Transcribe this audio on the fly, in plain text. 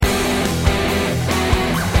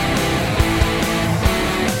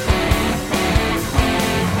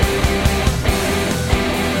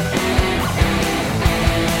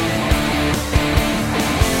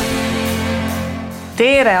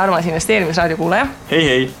Tere, armas investeerimisraadio kuulaja. Hei,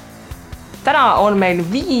 hei. Täna on meil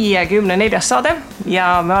 54. saade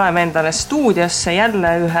ja me oleme endale stuudiosse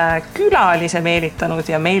jälle ühe külalise meelitanud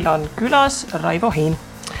ja meil on külas Raivo Hein.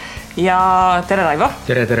 Ja tere, Raivo.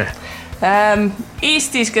 Tere, tere.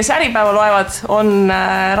 Eestis, kes Äripäeva loevad, on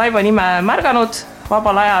Raivo nime märganud.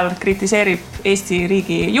 Vabal ajal kritiseerib Eesti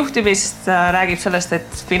riigi juhtimist, räägib sellest,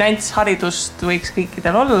 et finantsharidust võiks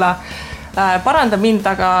kõikidel olla. Paranda mind,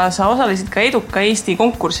 aga sa osalesid ka eduka Eesti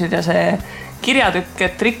konkursid ja see kirjatükk,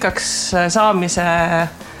 et rikkaks saamise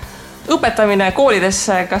õpetamine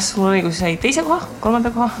koolidesse, kas mul õigus jäi teise koha,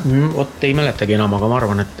 kolmanda koha? Oot, ei mäletagi enam, aga ma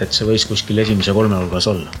arvan, et see võis kuskil esimese 3 hulgas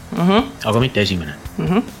olla. Aga mitte esimene.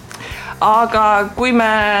 Aga kui me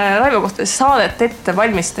Raivo kohta saadet ette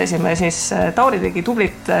valmistasime, siis Tauri tegi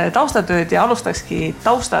tublit taustatööd ja alustakski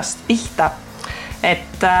taustast pihta.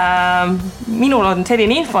 Et minul on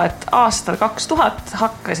selline info, et aastal 2000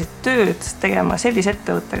 hakkasid tööd tegema sellise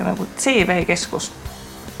ettevõttega nagu CV Keskus.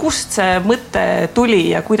 Kust see mõte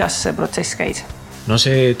tuli ja kuidas see protsess käis? No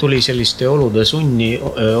see tuli selliste olude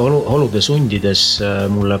sundides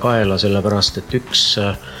mulle kaela, sellepärast, et üks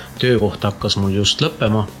töökoht hakkas mul just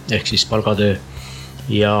lõppema, ehk siis palgatöö.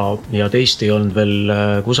 Ja teist ei olnud veel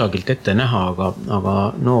kusagilt ette näha,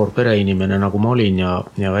 aga noor pereinimene nagu ma olin ja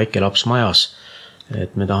väike laps majas,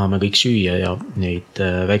 et me tahame kõik süüa ja neid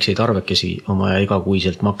väikseid arvekesi oma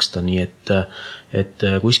igakuiselt maksta, nii et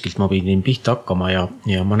kuskilt ma pidin pihta hakkama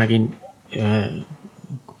ja ma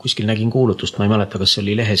kuskil nägin kuulutust, ma ei mäleta, kas see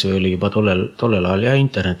oli lehes või oli juba tollel ajal ja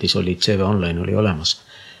internetis oli, CV Online oli olemas.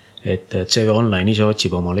 Et CV Online ise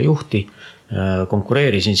otsib omale juhti,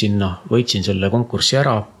 konkureerisin sinna, võitsin selle konkurssi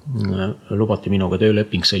ära, lubati minuga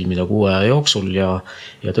tööleping sõlmida 6 aja jooksul ja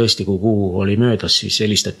tõesti, kui kuu oli möödas, siis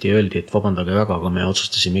helistati ja öeldi, et vabandage väga, aga me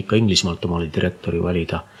otsustasime ikka Inglismaalt omale direktori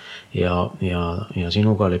valida ja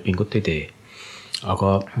sinuga lepingut ei tee.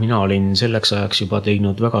 Aga mina olin selleks ajaks juba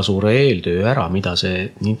teinud väga suure eeltöö ära, mida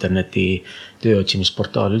see interneti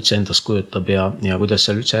tööotsimisportaal üldse endast kujutab ja kuidas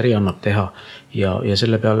seal üldse äri annab teha. Ja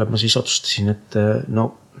selle peale ma siis otsustasin, et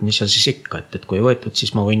no mis seal siis ikka, et kui ei võetud,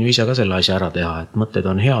 siis ma võin ju ise ka selle asja ära teha, et mõtted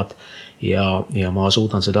on head ja ma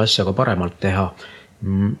suudan seda asja ka paremalt teha.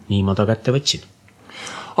 Nii ma ta kätte võtsin.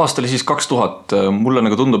 Aasta oli siis 2000. Mulle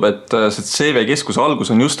nagu tundub, et see CV Keskuse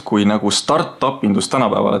algus on just kui nagu start-up-indus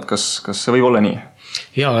tänapäeval, et kas see võib olla nii?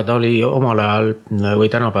 Ja ta oli omal ajal või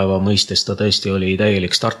tänapäeva mõistes ta tõesti oli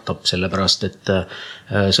täielik start-up, sellepärast, et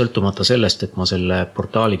sõltumata sellest, et ma selle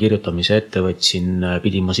portaali kirjutamise ette võtsin,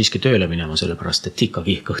 pidin ma siiski tööle minema, sellepärast, et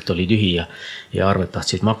ikkagi kõht oli tühi ja arved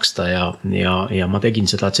tahtsid maksta ja ma tegin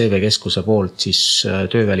seda CV Keskuse poolt siis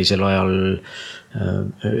töövälisel ajal,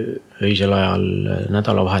 öisel ajal,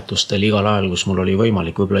 nädalavahetustel, igal ajal, kus mul oli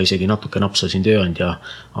võimalik, võib-olla isegi natuke napsasin tööandja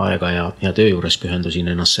aega ja töö juures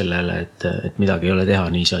pühendusin ennast sellele, et midagi ei ole teha,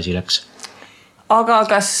 nii see asi läks. Aga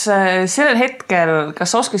kas sellel hetkel,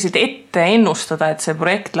 kas oskasid ette ennustada, et see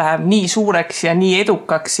projekt läheb nii suureks ja nii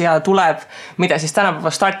edukaks ja tuleb, mida siis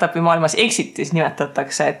tänapäeva startupi maailmas exitis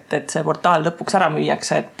nimetatakse, et see portaal lõpuks ära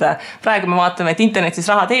müüakse, et praegu me vaatame, et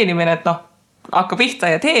internetis raha teenimine, et hakka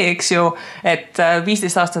pihta ja tee, eks ju, et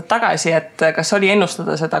 15 aastat tagasi, et kas oli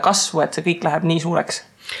ennustada seda kasvu, et see kõik läheb nii suureks?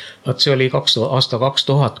 See oli aasta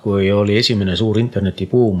 2000, kui oli esimene suur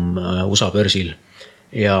internetibuum USA börsil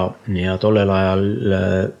ja tollel ajal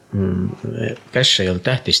cash ei olnud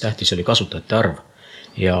tähtis oli kasutajate arv.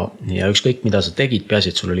 Ja ükskõik mida sa tegid,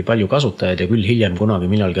 peaasi, et sul oli palju kasutajaid ja küll hiljem kunagi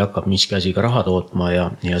millalgi hakkab miski asi ka raha tootma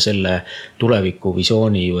ja selle tuleviku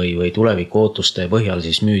visiooni või tuleviku ootuste põhjal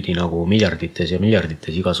siis müüdi nagu miljardites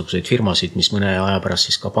igasuguseid firmasid, mis mõne aja pärast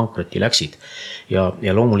siis ka pankrotti läksid. Ja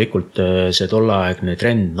loomulikult see tolleaegne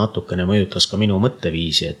trend natukene mõjutas ka minu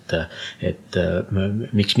mõtteviisi, et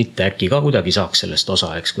miks mitte äkki ka kuidagi saaks sellest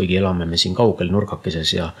osa, eks kuigi elame me siin kaugel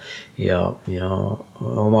nurgakeses ja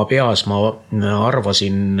oma peas ma arvasin,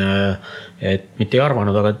 et mitte ei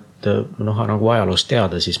arvanud, aga nagu ajaloost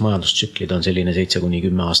teada, siis majandustsüklid on selline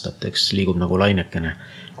 7-10 aastat, eks liigub nagu lainekene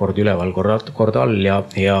kord üleval, kord all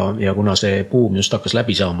ja kuna see buum just hakkas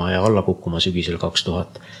läbi saama ja alla kukkuma sügisel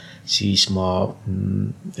 2000, siis ma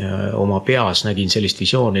oma peas nägin sellist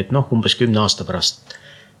visiooni, et umbes 10 aasta pärast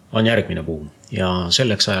on järgmine buum ja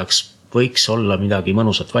selleks ajaks võiks olla midagi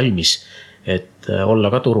mõnusat valmis, et olla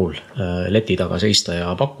ka turul leti taga seista ja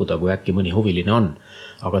pakkuda, kui äkki mõni huviline on.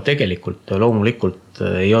 Aga tegelikult loomulikult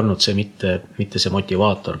ei olnud see mitte see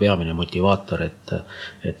motivaator, peamine motivaator,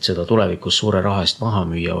 et seda tulevikus suure raha eest maha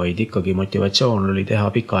müüa, vaid ikkagi motivatsioon oli teha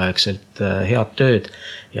pikaaegselt head tööd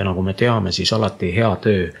ja nagu me teame, siis alati hea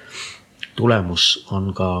töö tulemus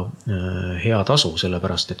on ka hea tasu,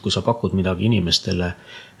 sellepärast, et kui sa pakud midagi inimestele,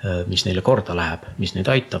 mis neile korda läheb, mis neid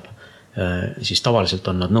aitab, siis tavaliselt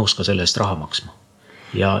on nad nõus ka selle eest raha maksma.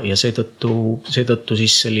 Ja seetõttu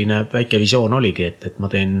siis selline väike visioon oligi, et ma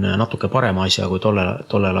teen natuke parema asja kui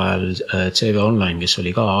tollel ajal CV Online, kes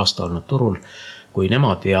oli ka aasta olnud turul kui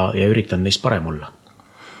nemad ja üritan neist parem olla.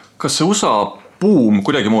 Kas see USA buum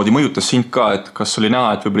kuidagimoodi mõjutas sind ka, et kas oli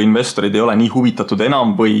näha, et võib-olla investorid ei ole nii huvitatud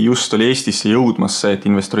enam või just oli Eestisse jõudmas see, et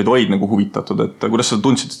investorid olid nagu huvitatud, et kuidas sa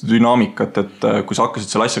tundsid seda dünaamikat, et kui sa hakkasid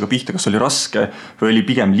selle asjaga pihta, kas oli raske või oli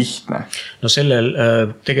pigem lihtne? No sellel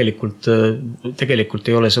tegelikult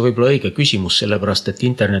ei ole see võib-olla õige küsimus, sellepärast, et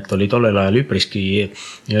internet oli tollel ajal üpriski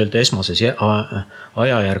esmases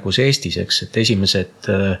ajajärgus Eestis, eks, et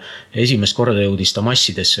esimest korda jõudis ta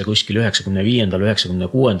massidesse kuskil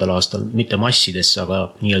 95-96 aastal, mitte massidesse,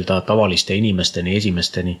 aga nii-öelda tavaliste inimesteni,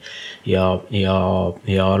 esimesteni ja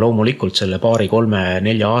loomulikult selle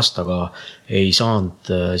 2-3-4 aastaga ei saanud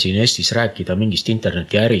siin Eestis rääkida mingist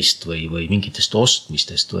internetiärist või mingitest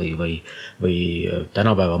ostmistest või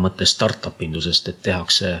tänapäeva mõttes startup-indusest, et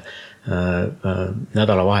tehakse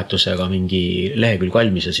nädalavahetusega mingi lehekülg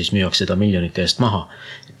valmis ja siis müüakse seda miljonite eest maha.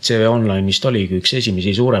 CV Online vist oligi üks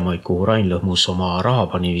esimesi suuremaid, kuhu Rain Lõhmus oma raha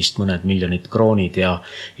pani vist mõned miljonid kroonid ja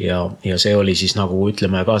see oli siis nagu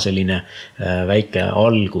ütleme ka selline väike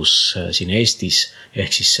algus siin Eestis,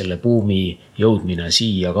 ehk siis selle buumi jõudmine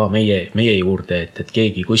siia ka meie juurde, et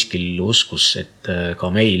keegi kuskil uskus, et ka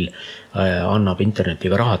meil annab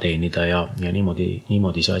internetiga raha teenida ja niimoodi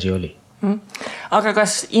see asi oli. Aga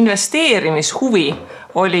kas investeerimishuvi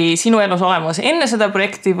oli sinu elus olemas enne seda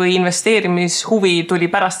projekti või investeerimishuvi tuli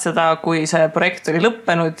pärast seda, kui see projekt oli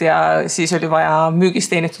lõppenud ja siis oli vaja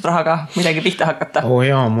müügist teenitud rahaga midagi pihta hakata?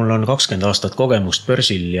 Jaa, mul on 20 aastat kogemust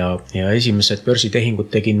börsil ja esimesed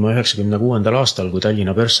börsitehingud tegin ma 96. aastal, kui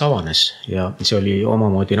Tallinna börs avanes ja see oli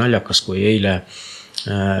omamoodi naljakas, kui eile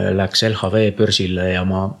läks LHV börsile ja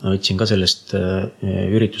ma võtsin ka sellest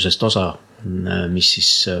üritusest osa, mis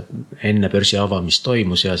siis enne börsi avamist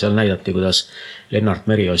toimus ja seal näidati, kuidas Lennart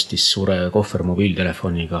Meri ostis suure kohver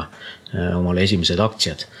mobiiltelefoniga omale esimesed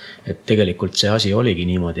aktsiad. Et tegelikult see asi oligi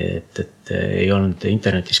niimoodi, et ei olnud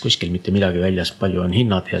internetis kuskil mitte midagi väljas, palju on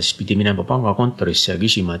hinnad ja siis pidi minema pangakontorisse ja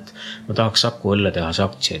küsima, et ma tahaks Saku õlletehase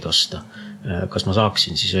aktsiaid osta. Kas ma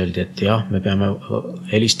saaksin, siis öeldi, et jah, me peame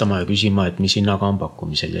helistama ja küsima, et mis hinnaga on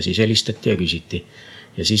pakkumisel ja siis helistati ja küsiti.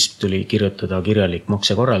 Ja siis tuli kirjutada kirjalik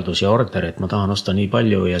maksekorraldus ja order, et ma tahan osta nii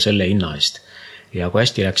palju ja selle hinna eest. Ja kui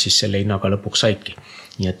hästi läks, siis selle hinnaga lõpuks saidki.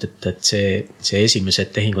 Nii et see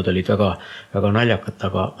esimesed tehingud olid väga naljakad,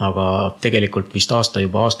 aga tegelikult vist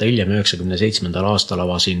juba aasta hiljem, 97. aastal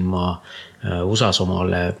avasin ma USAs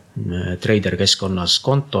omale trader-keskkonnas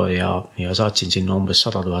konto ja saatsin sinna umbes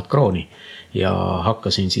 100 000 krooni ja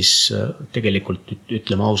hakkasin siis tegelikult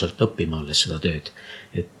ütlema ausalt õppima alles seda tööd.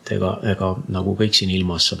 Et ega nagu kõik siin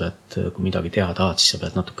ilmas sa pead, kui midagi teha tahad, siis sa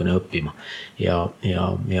pead natukene õppima. Ja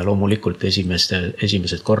loomulikult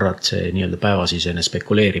esimesed korrad see nii-öelda päevasisene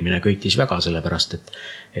spekuleerimine köitis väga sellepärast,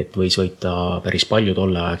 et võis võita päris palju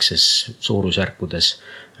tolleaegses suurusjärkudes,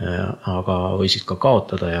 aga võisid ka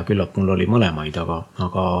kaotada ja küllap mul oli mõlemaid,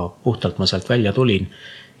 aga puhtalt ma sealt välja tulin.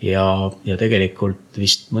 Ja tegelikult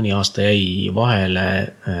vist mõni aasta jäi vahele,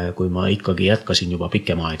 kui ma ikkagi jätkasin juba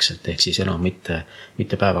pikemaaegselt, ehk siis enam mitte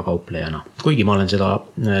päevakauplejana. Kuigi ma olen seda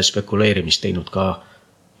spekuleerimist teinud ka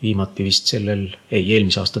viimati vist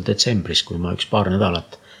eelmise aasta detsembris, kui ma paar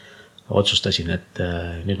nädalat otsustasin, et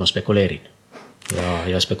nüüd ma spekuleerin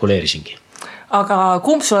ja spekuleerisingi. Aga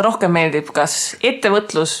kumb sulle rohkem meeldib, kas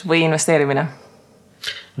ettevõtlus või investeerimine?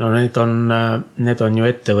 No need on ju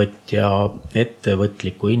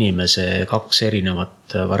ettevõtliku inimese 2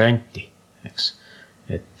 erinevat varianti, eks.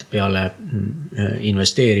 Et peale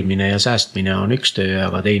investeerimine ja säästmine on üks töö,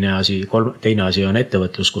 aga teine asi on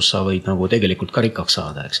ettevõtlus, kus sa võid nagu tegelikult ka rikkaks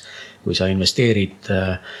saada, eks. Kui sa investeerid,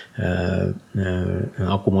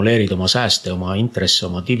 akumuleerid oma sääste, oma intresse,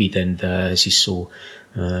 oma dividende, siis su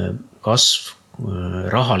kasv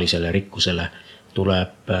rahalisele rikkusele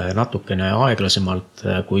tuleb natukene aeglasemalt,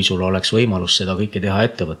 kui sul oleks võimalus seda kõike teha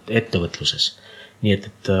ettevõtluses. Nii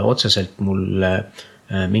et otseselt mul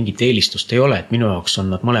mingit eelistust ei ole, et minu jaoks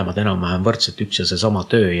on nad mõlemad enam-vähem võrdselt üks ja see sama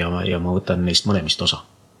töö ja ma võtan neist mõlemist osa.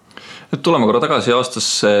 Nüüd tuleme korra tagasi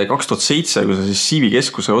aastasse 2007, kui sa siis CV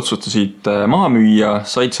Keskuse otsustasid maha müüa,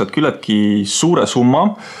 said sealt küllaltki suure summa.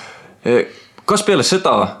 Kas peale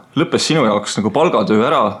seda lõppes sinu jaoks nagu palgatöö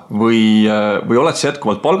ära või oled sa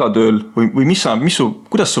jätkuvalt palgatööl või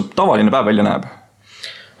kuidas su tavaline päev välja näeb?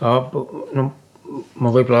 No,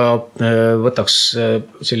 ma võib-olla võtaks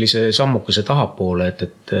sellise sammukese tahapoole,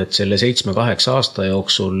 et selle 7-8 aasta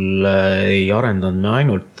jooksul ei arendanud me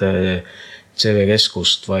ainult CV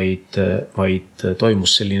Keskust, vaid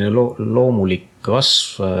toimus selline loomulik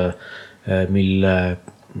kasv, mille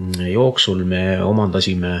jooksul me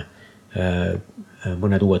omandasime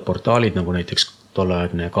mõned uued portaalid, nagu näiteks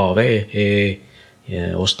tolleaegne KV.ee,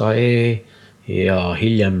 Osta.ee ja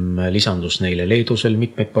hiljem lisandus neile Leedus veel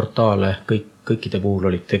mitmeid portaale. Kõikide puhul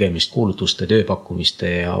olid tegemist kuulutuste,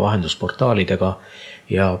 tööpakkumiste ja vahendusportaalidega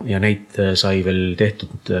ja neid sai veel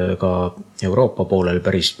tehtud ka Euroopa poolel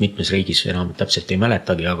päris mitmes riigis, enam täpselt ei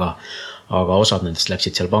mäletagi, aga osad nendest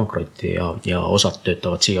läksid seal pankrotti ja osad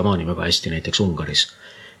töötavad siiamaani väga hästi, näiteks Ungaris.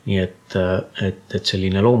 Nii et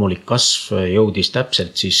selline loomulik kasv jõudis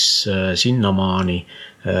täpselt siis sinnamaani,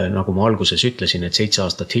 nagu ma alguses ütlesin, et 7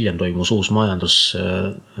 aastat hiljem toimus uus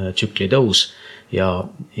majandustsükli tõus ja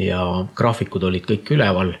graafikud olid kõik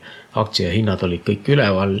üleval, aktsiahinnad olid kõik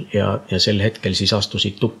üleval ja sel hetkel siis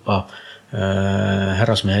astusid tuppa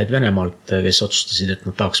härrasmehed Venemaalt, kes otsustasid, et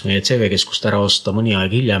nad tahaks meie CV Keskust ära osta. Mõni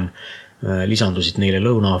aeg hiljem lisandusid neile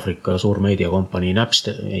Lõuna-Aafrika suur meediakompanii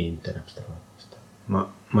Napster,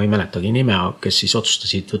 ma ei mäletagi nime, kes siis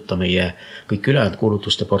otsustasid võtta meie kõik ülejäänud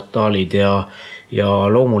kuulutuste portaalid ja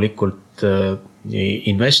loomulikult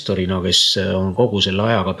investorina, kes on kogu selle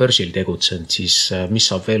ajaga börsil tegutsenud, siis mis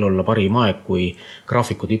saab veel olla parim aeg, kui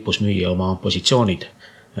graafiku tipus müüa oma positsioonid,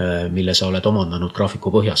 mille sa oled omandanud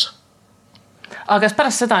graafiku põhjas. Aga kas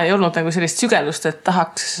pärast seda ei olnud nagu sellist sügelust, et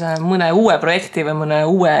tahaks mõne uue projekti või mõne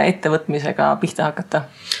uue ettevõtmisega pihta hakata?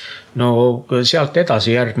 No sealt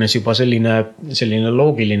edasi järgnes juba selline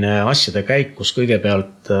loogiline asjade käik, kus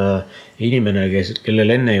kõigepealt inimene,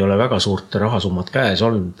 kellel enne ei ole väga suurt rahasummat käes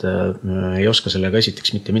olnud, ei oska sellega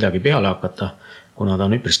esiteks mitte midagi peale hakata, kuna ta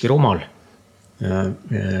on üpriski rumal.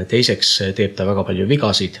 Teiseks teeb ta väga palju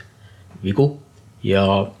vigu ja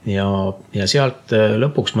sealt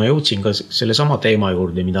lõpuks ma jõudsin ka selle sama teema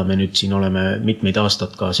juurde, mida me nüüd siin oleme mitmeid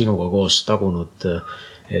aastat ka sinuga koos tagunud,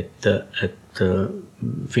 et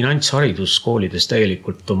finantsharidus koolides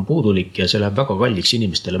täielikult on puudulik ja see läheb väga kalliks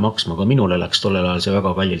inimestele maksma, aga minule läks tollel ajal see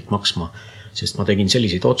väga kallilt maksma, sest ma tegin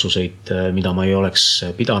selliseid otsuseid, mida ma ei oleks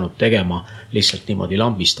pidanud tegema lihtsalt niimoodi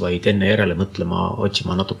lambist, vaid enne järele mõtlema,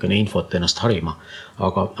 otsima natukene infot, ennast harima.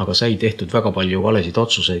 Aga sai tehtud väga palju valesid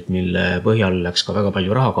otsuseid, mille põhjal läks ka väga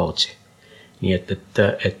palju raha kaotsi. Nii et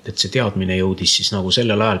see teadmine jõudis siis nagu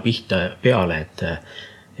sellel ajal pihta peale,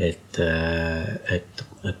 et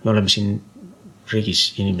me oleme siin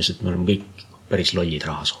riigis inimesed, me oleme kõik päris lollid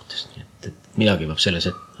raha suhtes, nii et midagi peab selles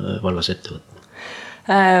vallas ette võtma.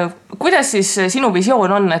 Kuidas siis sinu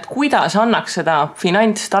visioon on, et kuidas annaks seda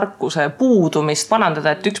finantstarkuse puudumist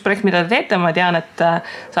parandada, et üks projekt, mida te teete, ma tean, et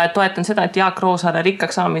sa oled toetanud seda, et Jaak Roosaare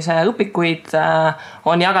rikkaks saamise õpikuid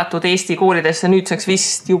on jagatud Eesti koolidesse nüüdseks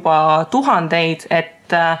vist juba 1000,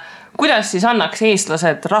 et kuidas siis annaks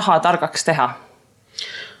eestlased raha targaks teha?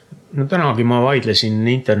 No tänagi ma vaidlesin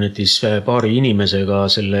internetis paari inimesega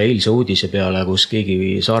selle eilse uudise peale, kus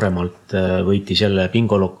keegi Saaremaalt võitis jälle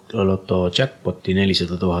bingoloto jackpoti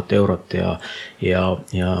 400 000 eurot ja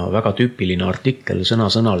väga tüüpiline artikkel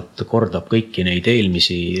sõna-sõnalt kordab kõiki neid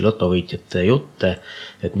eelmisi lotovõitjate jutte,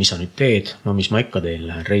 et mis sa nüüd teed, no mis ma ikka teen,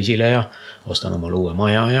 lähen reisile ja ostan omale uue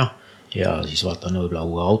maja ja siis vaatan võib-olla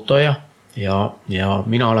uue auto ja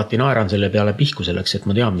mina alati naeran selle peale pihku selleks, et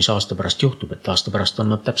ma tean, mis aasta pärast juhtub, et aasta pärast on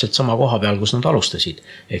nad täpselt sama koha peal, kus nad alustasid,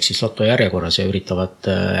 ehk siis loto järjekorras ja üritavad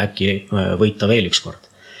äkki võita veel üks kord.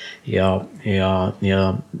 Ja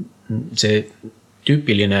see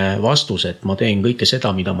tüüpiline vastus, et ma teen kõike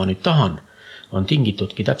seda, mida ma nüüd tahan, on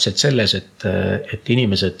tingitudki täpselt selles, et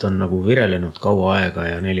inimesed on nagu virelenud kaua aega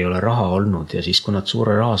ja neil ei ole raha olnud ja siis, kui nad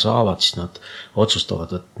suure raha saavad, siis nad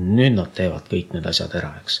otsustavad, et nüüd nad teevad kõik need asjad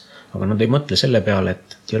ära, eks. Aga nad ei mõtle selle peale,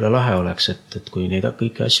 et jõle lahe oleks, et kui neid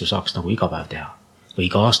kõiki asju saaks nagu iga päev teha või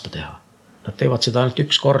iga aasta teha. Nad teevad seda ainult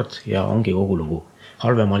üks kord ja ongi kogu lugu.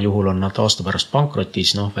 Halvemal juhul on nad aasta pärast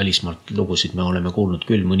pankrotis, välismaalt lugusid me oleme kuulnud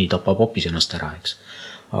küll, mõni tapab hoopis ennast ära, eks.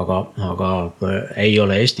 Aga ei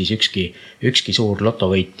ole Eestis ükski suur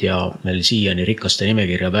lotovõitja meil siiani rikaste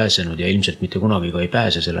nimekirja pääsenud ja ilmselt mitte kunagi ka ei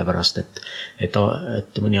pääse, sellepärast, et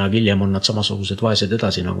mõni aeg hiljem on nad samasugused vaesed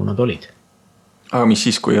edasi, nagu nad olid. Aga mis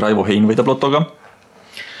siis, kui Raivo Hein võidab lotoga?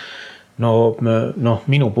 No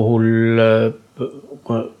minu puhul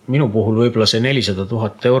võib-olla see 400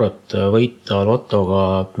 000 eurot võita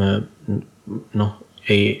lotoga,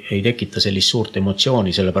 ei tekita sellist suurt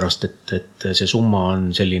emotsiooni, sellepärast et see summa on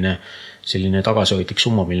selline tagasihoidlik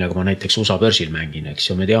summa, millega ma näiteks USA börsil mängin, eks.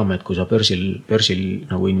 Ja me teame, et kui sa börsil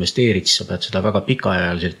nagu investeerid, siis sa pead seda väga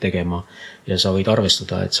pikaajaliselt tegema ja sa võid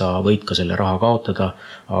arvestada, et sa võid ka selle raha kaotada,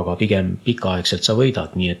 aga pigem pikaaegselt sa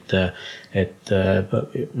võidad, nii et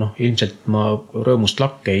ilmselt ma rõõmust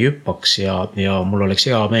lakke ei hüppaks ja mul oleks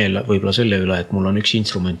hea meel võib-olla selle üle, et mul on üks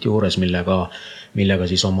instrument juures, millega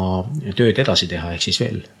siis oma tööd edasi teha, ehk siis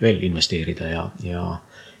veel investeerida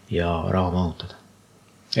ja raha mahutada.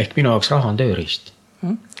 Ehk minu jaoks raha on tööriist.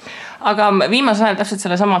 Aga viimasel ajal täpselt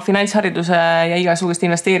selle sama finantshariduse ja igasuguste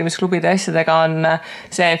investeerimisklubide asjadega on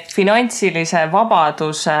see finantsilise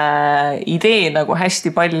vabaduse idee nagu hästi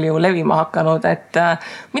palju levima hakanud, et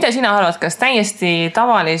mida sina arvad, kas täiesti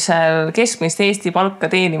tavalisel keskmist Eesti palka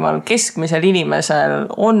teenival keskmisel inimesel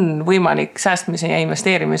on võimalik säästmise ja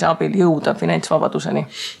investeerimise abil jõuda finantsvabaduseni?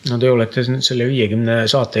 No te olete selle 50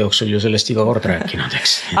 saate jooksul ju sellest iga kord rääkinud,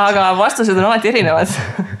 eks? Aga vastused on alati erinevad.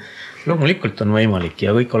 Loomulikult on võimalik ja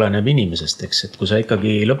kõik oleneb inimesest, eks, et kui sa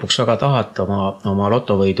ikkagi lõpuks väga tahad oma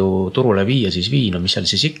lotovõidu turule viia, siis vii, no mis seal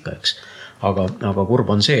siis ikka, eks. Aga kurb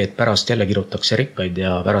on see, et pärast jälle kirutakse rikkaid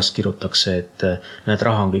ja pärast kirutakse, et need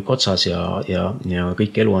raha on kõik otsas ja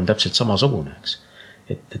kõik elu on täpselt samasugune, eks.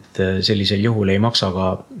 Et sellisel juhul ei maksa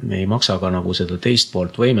ka nagu seda teist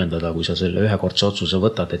poolt võimendada, kui sa selle ühekordse otsuse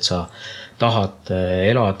võtad, et sa tahad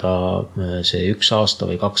elada see 1 aasta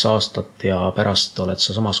või 2 aastat ja pärast oled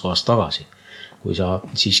sa samas kohas tagasi. Kui sa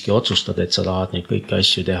siiski otsustad, et sa tahad neid kõiki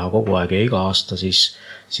asju teha kogu aeg ja iga aasta, siis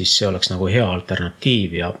see oleks nagu hea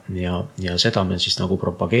alternatiiv ja seda me siis nagu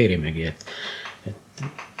propageerimegi, et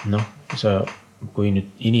kui nüüd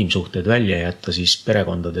inimsuhted välja jätta, siis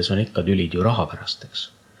perekondades on ikka tülid ju raha pärast, eks.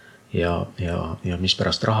 Ja mis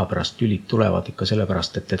pärast raha pärast tülid tulevad ikka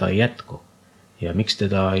sellepärast, et teda ei jätku. Ja miks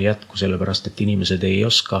teda ei jätku? Sellepärast, et inimesed ei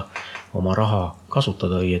oska oma raha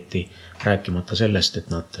kasutada õieti, rääkimata sellest, et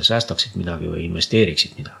nad säästaksid midagi või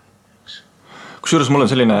investeeriksid midagi. Kusjuures mul on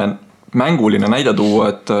selline mänguline näide tuua,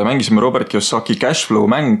 et mängisime Robert Kiyosaki cashflow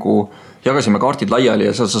mängu, jagasime kaardid laiali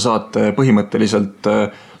ja seal sa saad põhimõtteliselt,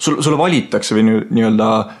 sulle valitakse või nii-öelda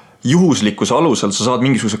juhuslikkuse alusel, sa saad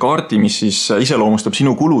mingisuguse kaardi, mis siis iseloomustab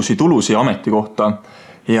sinu kulusi, tulusi ametikohta.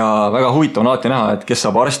 Ja väga huvitav on alati näha, et kes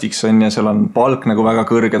saab arstiks on ja seal on palk nagu väga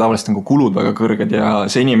kõrge, tavaliselt nagu kulud väga kõrged ja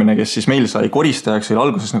see inimene, kes siis meil sai koristajaks, oli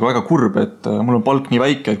alguses nagu väga kurb, et mul on palk nii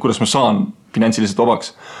väike, et kuidas ma saan finantsiliselt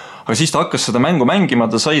vabaks. Aga siis ta hakkas seda mängu mängima,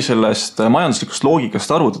 ta sai sellest majanduslikust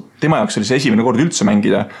loogikast aru, tema jaoks oli see esimene kord üldse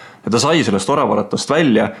mängida ja ta sai sellest oravaratast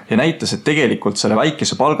välja ja näitas, et tegelikult selle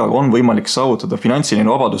väikese palgaga on võimalik saavutada finantsiline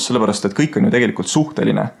vabadus, sellepärast et kõik on ju tegelikult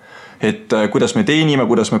suhteline. Et kuidas me teenime,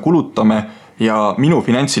 kuidas me kulutame ja minu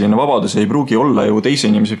finantsiline vabadus ei pruugi olla ju teise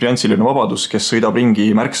inimese finantsiline vabadus, kes sõidab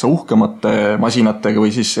ringi märksa uhkemate masinatega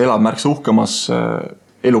või siis elab märksa uhkemas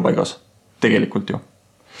elupaigas tegelikult ju.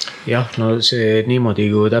 Jah, no see niimoodi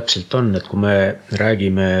ju täpselt on, et kui me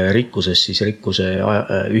räägime rikkusest, siis rikkuse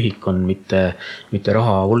ühik on mitte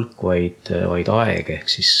raha hulk, vaid aeg, ehk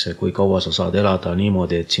siis kui kaua sa saad elada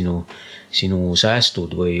niimoodi, et sinu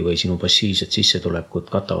säästud või sinu passiivsed sissetulekud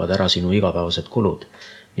katavad ära sinu igapäevased kulud.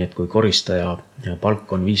 Nii et kui koristaja palk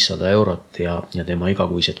on 500 eurot ja tema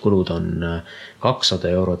igakuised kulud on 200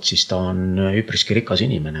 eurot, siis ta on üpriski rikas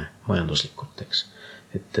inimene majanduslikult, eks.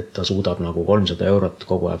 Et ta suudab nagu 300 eurot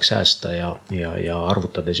kogu aeg säästa ja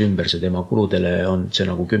arvutades ümber see tema kuludele on see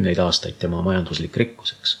nagu 10 aastaid tema majanduslik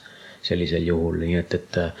rikkuseks sellisel juhul. Nii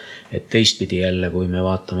et teistpidi jälle, kui me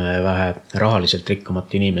vaatame vähe rahaliselt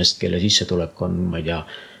rikkamat inimest, kelle sissetulek on, ma ei tea,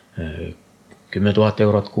 10 000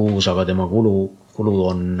 eurot kuus, aga tema kulu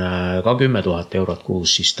on ka 10 000 eurot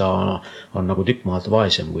kuus, siis ta on nagu tükk maad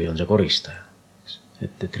vaesem, kui on see koristaja.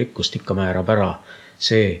 Et rikkust ikka määrab ära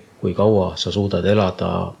see, kui kaua sa suudad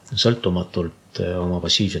elada sõltumatult oma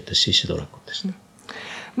passiivsetest sissetulekutest.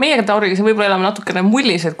 Meiega Tauriga see võib-olla elame natukene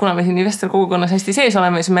mullised, kuna me siin investor kogukonnas hästi sees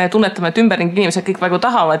oleme, siis me tunnetame, et ümberringi inimesed kõik väga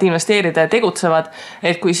tahavad investeerida ja tegutsevad.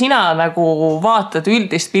 Et kui sina nagu vaatad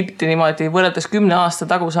üldist pilti niimoodi võrreldes 10 aasta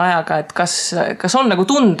taguse ajaga, et kas on nagu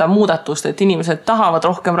tunda muudatust, et inimesed tahavad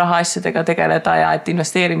rohkem rahaasjadega tegeleda ja et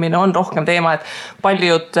investeerimine on rohkem teema, et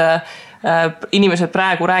paljud inimesed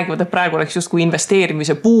praegu räägivad, et praegu oleks justkui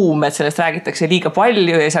investeerimise buum, et sellest räägitakse liiga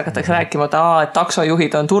palju ja siis hakatakse rääkima, et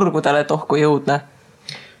taksojuhid on turgudel, et kui jõudne.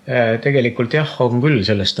 Tegelikult jah, on küll,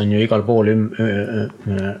 sellest on ju igal pool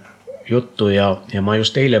juttu ja ma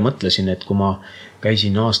just eile mõtlesin, et kui ma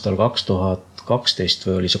käisin aastal 2012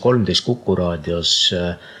 või oli see 13 Kuku raadios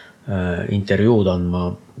intervjuud andma,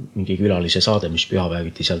 mingi külalise saade, mis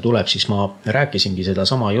pühapäeviti seal tuleb, siis ma rääkisingi seda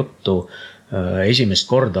sama juttu esimest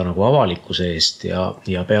korda nagu avalikkuse eest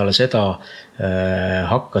ja peale seda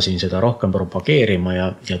hakkasin seda rohkem propageerima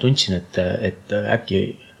ja tundsin, et äkki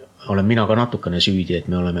olen mina ka natukene süüdi, et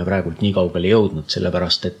me oleme praegult nii kaugele jõudnud,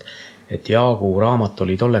 sellepärast et Jaagu raamat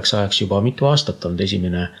oli tolleks ajaks juba mitu aastat olnud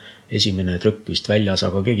esimene trükk vist väljas,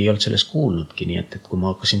 aga keegi ei olnud sellest kuulnudki, nii et kui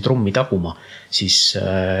ma hakkasin trummi taguma, siis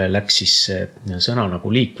läks siis sõna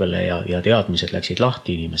nagu liikvele ja teadmised läksid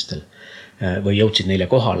lahti inimestel või jõudsid neile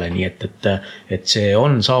kohale, nii et see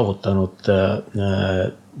on saavutanud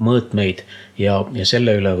mõõtmeid ja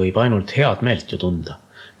selle üle võib ainult head meelt ju tunda.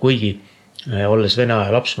 Kuigi olles vene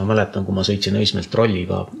aja laps, ma mäletan, kui ma sõitsin Õismäelt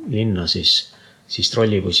trolliga linna, siis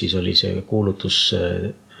trollibussis oli see kuulutus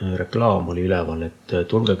reklaam oli üleval, et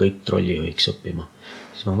tulge kõik trollijuhiks õppima.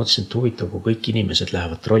 Siis ma mõtlesin, et huvitav, kui kõik inimesed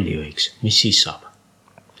lähevad trollijuhiks, mis siis saab?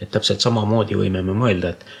 Et täpselt samamoodi võime me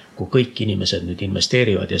mõelda, et kui kõik inimesed nüüd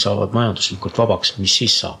investeerivad ja saavad majanduslikult vabaks, mis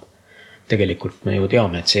siis saab? Tegelikult me ju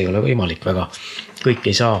teame, et see ei ole võimalik väga. Kõik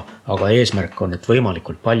ei saa, aga eesmärk on, et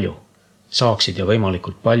võimalikult palju saaksid ja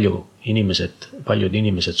võimalikult paljud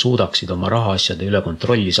inimesed suudaksid oma rahaasjade üle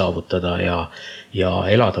kontrolli saavutada ja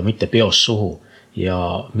elada mitte peos suhu ja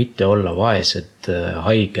mitte olla vaesed,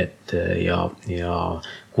 haiged ja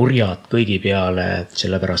kurjad kõigi peale,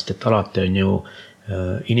 sellepärast et alati on ju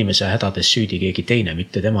inimese hädades süüdi keegi teine,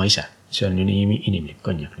 mitte tema ise. See on ju nii inimlik,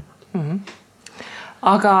 on ju.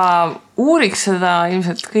 Aga uuriks seda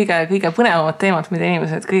ilmselt kõige põnevamat teemat, mida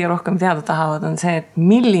inimesed kõige rohkem teada tahavad, on see, et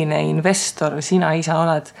milline investor sina ise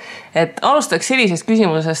oled. Et alustaks sellisest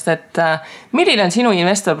küsimusest, et milline on sinu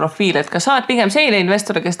investor profiil, et kas sa oled pigem selline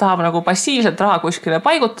investor, kes tahab nagu passiivselt raha kuskile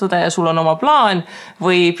paigutada ja sul on oma plaan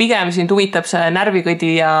või pigem sind huvitab see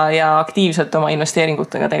närvikõdi ja aktiivselt oma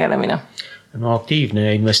investeeringutega tegelemine? No aktiivne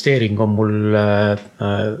investeering on mul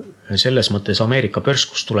selles mõttes Ameerika börs,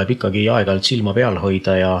 kus tuleb ikkagi aeg-ajalt silma peal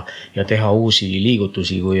hoida ja teha uusi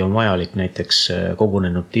liigutusi, kui on vajalik näiteks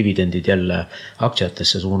kogunenud dividendid jälle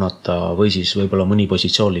aktsiatesse suunata või siis võib-olla mõni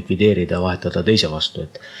positsioon likvideerida ja vahetada teise vastu.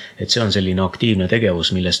 Et see on selline aktiivne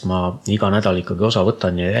tegevus, millest ma iga nädal ikkagi osa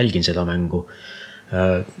võtan ja jälgin seda mängu.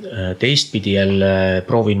 Teistpidi jälle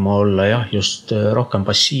proovin ma olla just rohkem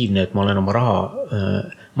passiivne, et ma olen oma raha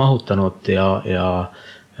mahutanud ja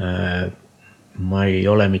ma ei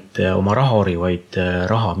ole mitte oma rahaori, vaid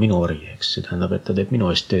raha minu ori, eks. See tähendab, et ta teeb minu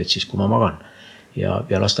eest tööd siis, kui ma magan ja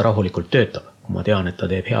las ta rahulikult töötab. Kui ma tean, et ta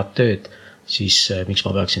teeb head tööd, siis miks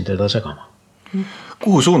ma peaksin teda segama?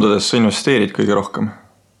 Kuhu suundades sa investeerid kõige rohkem?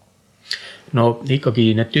 No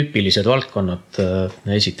ikkagi need tüüpilised valdkonnad,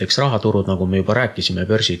 esiteks rahaturud, nagu me juba rääkisime,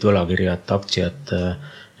 börsid, võlakirjad, aktsiad,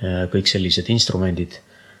 kõik sellised instrumendid.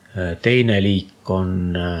 Teine liik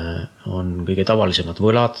on kõige tavalisemad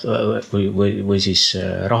võlad või siis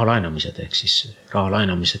raha laenamised, ehk siis raha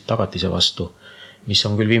laenamised tagatise vastu, mis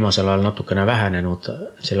on küll viimasel ajal natukene vähenenud,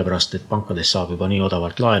 sellepärast, et pankades saab juba nii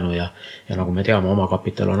odavalt laenu ja nagu me teame, oma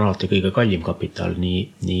kapital on alati kõige kallim kapital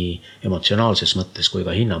nii emotsionaalses mõttes kui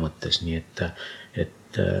ka hinna mõttes, nii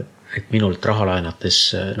et minult raha laenates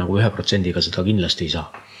nagu 1%-ga seda kindlasti ei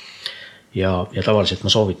saa. Ja tavaliselt ma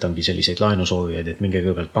soovitangi selliseid laenusoovijaid, et minge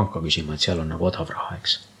kõigepealt panka küsima, et seal on nagu odav raha,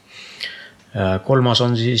 eks. Kolmas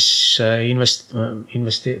on siis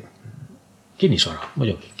kinnisvara,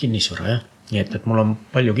 muidugi, kinnisvara, jah. Nii et mul on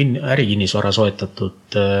palju ärikinnisvara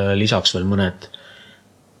soetatud, lisaks veel mõned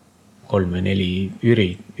 3 või 4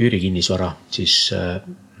 üürikinnisvara, siis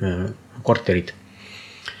korterid.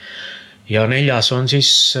 Ja 4. on siis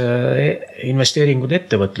investeeringud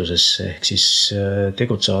ettevõtlusesse, ehk siis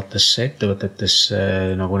tegutsevatesse ettevõtetesse,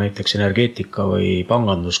 nagu näiteks energeetika või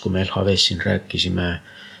pangandus, kui me LHVs siin rääkisime,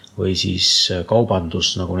 või siis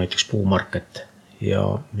kaubandus, nagu näiteks puumarket ja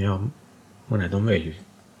mõned on veel.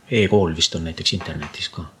 E-kool vist on näiteks internetis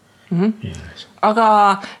ka. Aga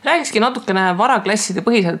räägikski natukene varaklasside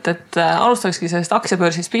põhiselt, et alustakski sellest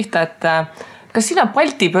aktsiabörsist pihta, et kas sina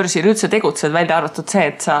Balti börsil üldse tegutsed, välja arvatud see,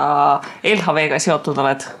 et sa LHV-ga seotud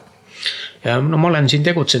oled? Ja no ma olen siin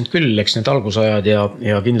tegutsenud küll, eks need algusajad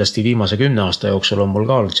ja kindlasti viimase 10 aasta jooksul on mul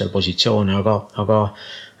ka olnud seal positsioone, aga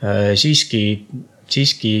siiski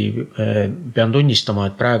pean tunnistama,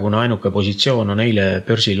 et praegune ainuke positsioon on eile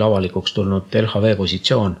börsil avalikuks tulnud LHV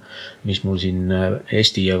positsioon, mis mul siin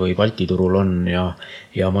Eesti või Balti turul on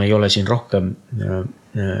ja ma ei ole siin rohkem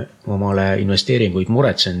omale investeeringuid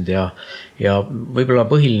muretsenud ja võib-olla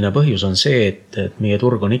põhiline põhjus on see, et meie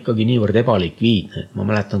turg on ikkagi niivõrd ebalikviidne. Ma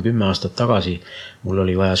mäletan 10 aastat tagasi, mul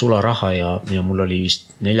oli vaja sularaha ja mul oli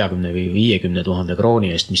vist 40 või 50 000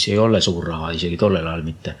 krooni eest, mis ei ole suur raha, isegi tollel ajal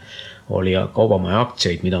mitte. oli kaubamaja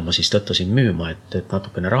aktsiaid, mida ma siis tõttasin müüma, et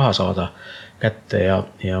natukene raha saada kätte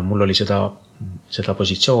ja mul oli seda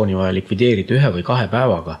positsiooni vaja likvideerida 1 või 2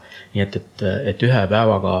 päevaga. Nii et 1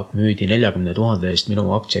 päevaga müüdi 40 000 eest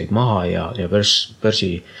minu aktsiaid maha ja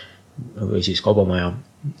börsi või siis kaubamaja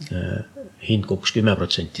hind kukkus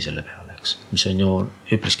 10% selle peale, eks, mis on ju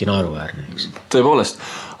üpriski naeruväärne, eks. Tõepoolest,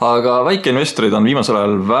 aga väikeinvestorid on viimasel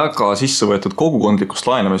ajal väga sisse võetud kogukondlikust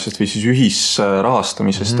laenamisest või siis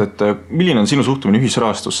ühisrahastamisest, et milline on sinu suhtumine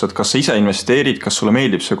ühisrahastusse, et kas sa ise investeerid, kas sulle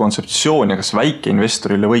meeldib see kontseptsioon ja kas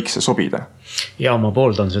väikeinvestorile võiks see sobida? Ja ma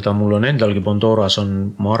pooldan seda, mul on endalgi Bondoras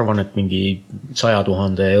ma arvan, et mingi 100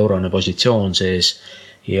 000 eurone positsioon sees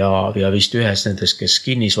ja vist ühes nendest, kes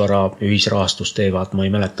kinnisvara ühisrahastust teevad, ma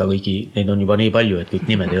ei mäleta kõigi, neid on juba nii palju, et kõik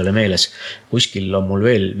nimed ei ole meeles. Kuskil on mul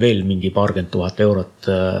veel mingi 20 000 eurot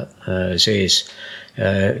sees.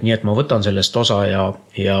 Nii et ma võtan sellest osa ja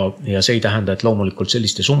see ei tähenda, et loomulikult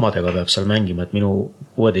selliste summadega peab seal mängima, et minu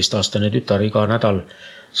 16-aastane tütar iga nädal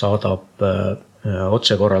saadab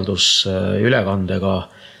otsekorraldus ülekandega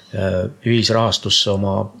ühisrahastusse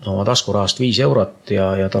oma taskurahast 5 eurot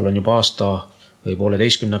ja tal on juba aasta või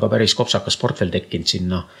 1,5 päris kopsakas portfell tekkinud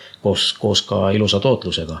sinna koos ka ilusa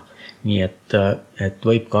tootlusega. Nii et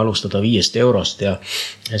võib ka alustada 5 eurost ja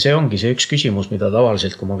see ongi see üks küsimus, mida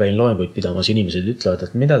tavaliselt, kui ma käin loenguid pidamas, inimesed ütlevad,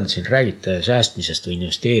 et mida te siin räägite säästmisest või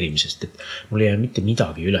investeerimisest, et mul ei jää mitte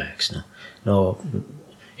midagi üle, eks no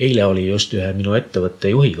eile oli just ühe minu ettevõtte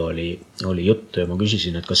juhiga oli jutt ja ma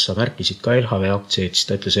küsisin, et kas sa märkisid ka LHV aktsiaid, siis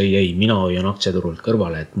ta ütles ei, mina hoian aktsiaturult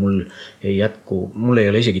kõrvale, et mul ei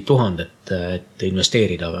ole isegi 1000, et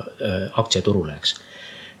investeerida aktsiaturule, eks.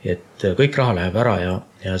 Et kõik raha läheb ära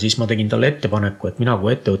ja siis ma tegin talle ettepaneku, et mina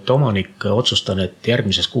kui ettevõtte omanik otsustan, et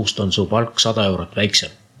järgmisest kuust on su palk 100 eurot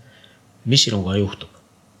väiksem. Mis sinuga juhtub?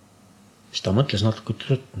 Siis ta mõtles natuke,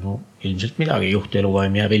 et no ilmselt midagi ei juhtu,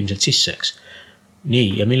 eluvaim jääb ilmselt sisse, eks.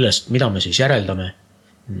 Nii, ja mida me siis järeldame?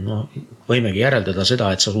 No, võimegi järeldada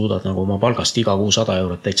seda, et sa suudad nagu oma palgast iga kuu 100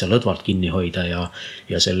 eurot täitsa lõdvalt kinni hoida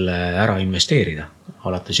ja selle ära investeerida,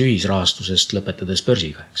 alates ühisrahastusest lõpetades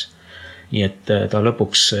börsiga, eks. Nii et ta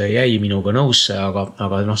lõpuks jäi minuga nõusse,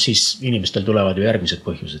 aga siis inimestel tulevad ju järgmised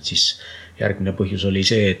põhjused, siis järgmine põhjus oli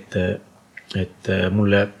see, et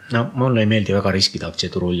mulle ei meeldi väga riskida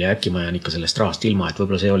aktsiaturul ja äkki ma jään ikka sellest rahast ilma, et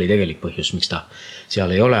võib-olla see oli tegelik põhjus, miks ta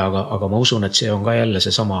seal ei ole, aga ma usun, et see on ka jälle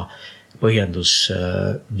see sama põhjendus,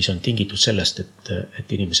 mis on tingitud sellest,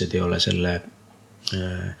 et inimesed ei ole selle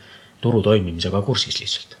turu toimimisega kursis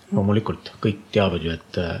lihtsalt. Loomulikult kõik teavad ju,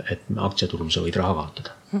 et aktsiaturul sa võid raha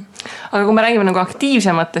kaotada. Aga kui me räägime nagu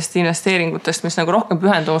aktiivsematest investeeringutest, mis nagu rohkem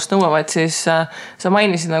pühendumust nõuavad, siis sa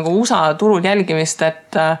mainisid nagu USA turul jälgimist,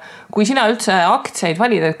 et kui sina üldse aktsiaid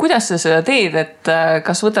valid, et kuidas sa seda teed, et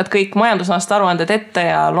kas võtad kõik majandusaasta aruanded ette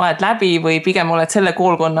ja loed läbi või pigem oled selle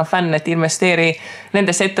koolkonna fänn, et investeeri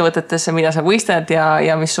nendesse ettevõtetesse, mida sa võistad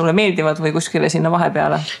ja mis sulle meeldivad või kuskile sinna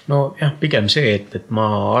vahepeale? No jah, pigem see, et ma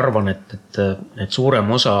arvan, et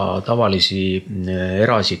suurem osa tavalisi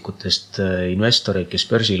eraisikutest investoreid, kes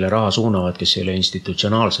börsile raha suunavad, kes ei ole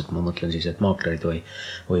institutsionaalsed, ma mõtlen siis, et maaklerid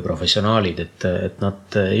või professionaalid, et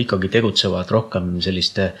nad ikkagi tegutsevad rohkem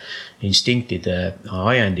selliste instinktide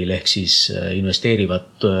ajendil, ehk siis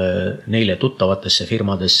investeerivad neile tuttavatesse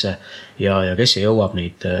firmadesse ja kes ei jõuab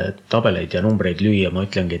neid tabeleid ja numbreid lüüa, ma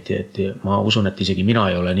ütlengi, et ma usun, et isegi mina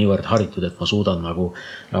ei ole niivõrd haritud, et ma suudan nagu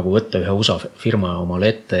võtta ühe USA firma omale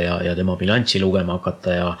ette ja tema bilanssi lugema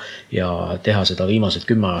hakata ja teha seda viimased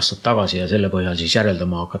 10 aastat tagasi ja selle põhjal siis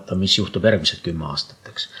järeldama hakata, mis juhtub järgmised 10 aastat,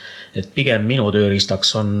 eks. Et pigem minu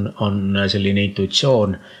tööriistaks on selline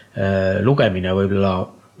intuitsioon, lugemine võib-olla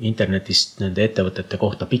internetist nende ettevõtete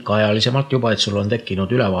kohta pikaajalisemalt juba, et sul on tekkinud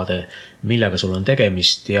ülevaade, millega sul on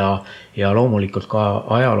tegemist ja loomulikult ka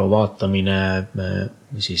ajaloo vaatamine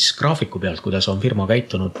siis graafiku pealt, kuidas on firma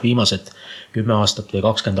käitunud viimased 10 aastat või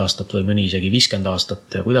 20 aastat või mõni isegi 50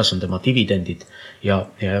 aastat, kuidas on tema dividendid ja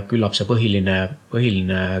küllap see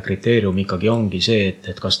põhiline kriteerium ikkagi ongi see,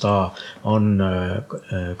 et kas ta on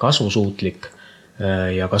kasvusuutlik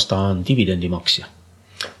ja kas ta on dividendimaksja.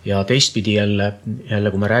 Ja teistpidi jälle,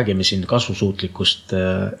 kui me räägime siin kasvusuutlikust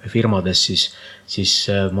firmades, siis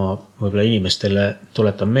ma võib-olla inimestele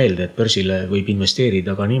tuletan meelde, et börsile võib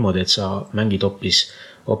investeerida ka niimoodi, et sa mängid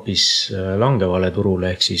hoopis langevale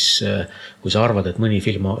turule, ehk siis kui sa arvad, et mõni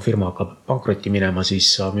firma hakkab pankrotti minema,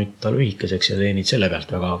 siis sa müüd ta lühikeseks ja teenid selle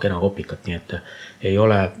pealt väga kena kopikat, nii et ei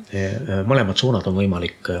ole, mõlemad suunad on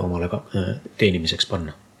võimalik omale teenimiseks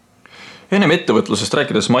panna. Ennem ettevõtlusest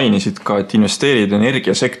rääkides mainisid ka, et investeerid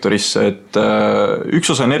energiasektorisse, et üks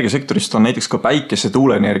osa energiasektorist on näiteks ka päikese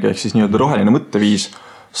tuuleenergia, ehk siis nii-öelda roheline mõtteviis.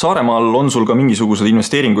 Saaremaal on sul ka mingisugused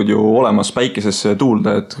investeeringud ju olemas päikesesse ja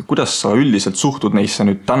tuulde, et kuidas sa üldiselt suhtud neisse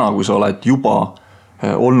nüüd täna, kui sa oled juba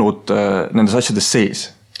olnud nendes asjades sees?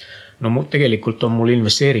 No tegelikult on mul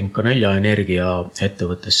investeering ka Nelja Energia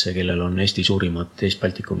ettevõttesse, kellel on Eesti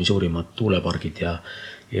Baltikumi suurimad tuulepargid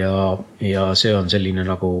ja see on selline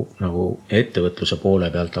nagu ettevõtluse poole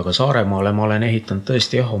pealt, aga Saaremaale ma olen ehitanud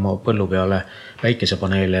tõesti oma põllu peale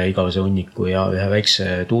päikesepaneele igavese hunniku ja ühe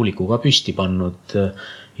väikse tuuliku ka püsti pannud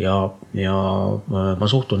ja ma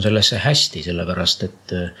suhtun sellesse hästi, sellepärast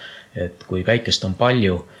et kui päikest on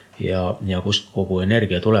palju ja kust kogu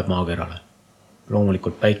energia tuleb maakerale.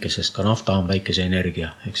 Loomulikult päikesest ka nafta on päikeseenergia,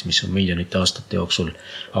 mis on miljonite aastate jooksul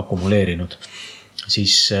akumuleerinud,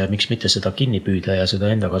 siis miks mitte seda kinni püüda ja seda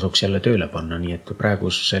enda kasuks jälle tööle panna, nii et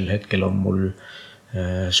praegusel hetkel on mul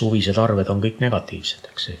suvised arved on kõik negatiivsed,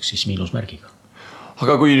 ehk siis miinusmärgiga.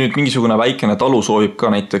 Aga kui nüüd mingisugune väikene talu soovib ka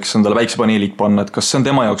näiteks endale päiksepaneelid panna, et kas see on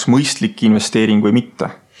tema jaoks mõistlik investeering või mitte?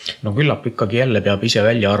 No küllap ikkagi jälle peab ise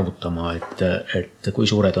välja arvutama, et kui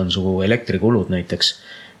suured on su elektrikulud näiteks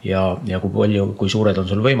ja kui suured on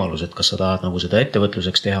sul võimalused, kas sa tahad nagu seda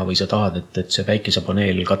ettevõtluseks teha või sa tahad, et see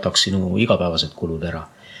päikesepaneel kataks sinu igapäevased kulud ära.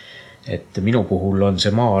 Et minu puhul on see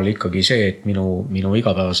maal ikkagi see, et minu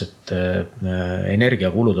igapäevased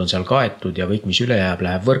energiakulud on seal kaetud ja kõik, mis üle jääb,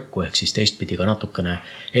 läheb võrku, ehk siis teistpidi ka natukene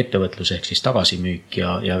ettevõtlus ehk siis tagasimüük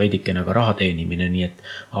ja veidikene ka raha teenimine, nii et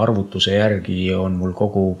arvutuse järgi on mul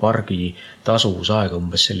kogu pargi tasuvus aega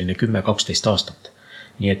umbes selline 10-12 aastat.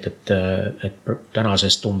 Nii et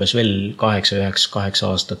tänasest umbes veel 8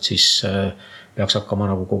 aastat siis peaks hakkama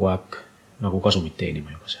nagu kogu aeg nagu kasumit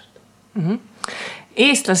teenima juba sealt.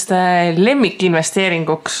 Eestlaste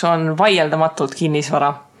lemmikinvesteeringuks on vaieldamatult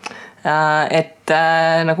kinnisvara. Et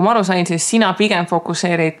nagu ma aru sain, siis sina pigem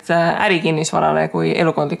fokuseerid ärikinnisvarale kui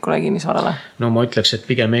elukondlikule kinnisvarale? No ma ütleks, et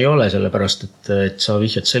pigem ei ole, sellepärast, et sa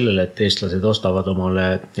vihjad sellele, et eestlased ostavad omale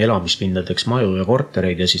elamispindadeks maju ja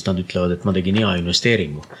kortereid ja siis nad ütlevad, et ma tegin hea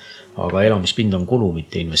investeeringu. Aga elamispind on kulu,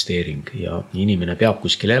 mitte investeering ja inimene peab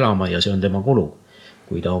kuskil elama ja see on tema kulu.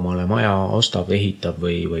 Kui ta omale maja ostab, ehitab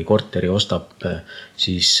või korteri ostab,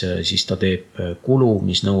 siis ta teeb kulu,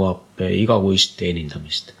 mis nõuab igakuist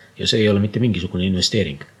teenindamist. Ja see ei ole mitte mingisugune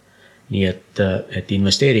investeering. Nii et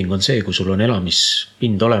investeering on see, kui sul on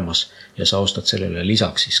elamispind olemas ja sa ostad sellele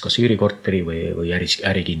lisaks siis kas üürikorteri või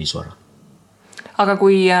ärikinnisvara. Aga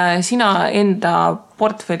kui sina enda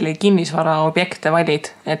portfelli kinnisvara objekte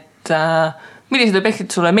valid, et millised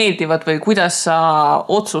objektid sulle meeldivad või kuidas sa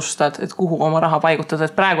otsustad, et kuhu oma raha paigutad?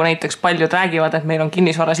 Et praegu näiteks paljud räägivad, et meil on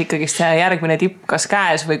kinnisvaras ikkagi see järgmine tipp kas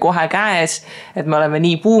käes või kohe käes, et me oleme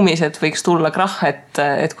nii buumis, et võiks tulla krahh,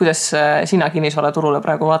 et kuidas sina kinnisvaraturule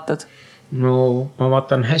praegu vaatad? No ma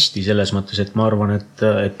vaatan hästi selles mõttes, et ma arvan, et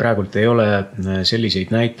praegult ei ole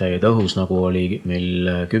selliseid näitajaid õhus, nagu oli meil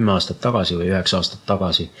 10 aastat tagasi või 9 aastat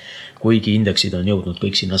tagasi. Kuigi indeksid on jõudnud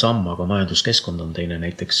kõik sinna samma, aga majanduskeskkond on teine,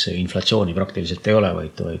 näiteks inflatsiooni praktiliselt ei ole,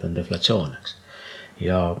 vaid on deflatsioon.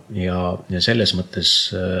 Ja selles mõttes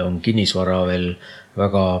on kinnisvara veel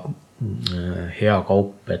väga hea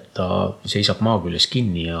kaup, et ta seisab maa küljes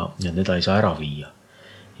kinni ja teda ei saa ära viia.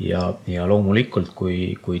 Ja loomulikult,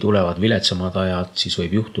 kui tulevad viletsamad ajad, siis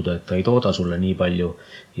võib juhtuda, et ta ei tooda sulle nii palju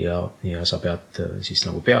ja sa pead siis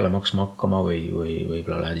nagu peale maksma hakkama või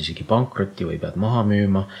võib-olla lähed isegi pankrotti või pead maha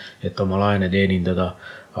müüma, et oma laene teenindada.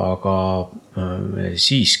 Aga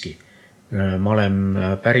siiski, ma olen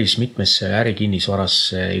päris mitmesse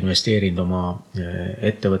ärikinnisvarasse investeerinud oma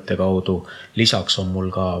ettevõtte kaudu. Lisaks on mul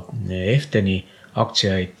ka Efteni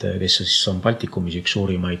aktsiaid, kes siis on Baltikumis üks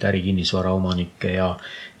suurimaid ärikinnisvara omanikke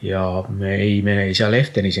ja me seal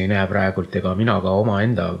Eftenis ei näe praegult ega mina ka oma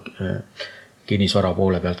enda kinnisvara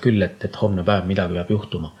poole pealt küll, et homne päev midagi peab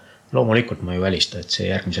juhtuma. Loomulikult ma ju välista, et see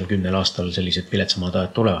järgmisel 10 aastal sellised viletsamad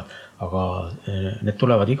ajad tulevad, aga need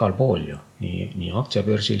tulevad igal pool ju. Nii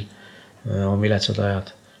aktsiabörsil on viletsad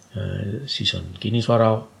ajad, siis on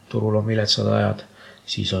kinnisvara turul on viletsad ajad,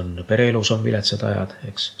 siis on pereelus on viletsad ajad,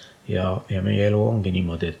 eks. Ja meie elu ongi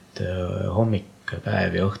niimoodi, et hommik,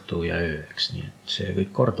 päev ja õhtu ja öö, eks. Nii et see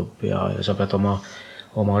kõik kordub ja sa pead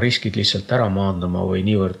oma riskid lihtsalt ära maandama või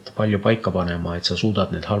niivõrd palju paika panema, et sa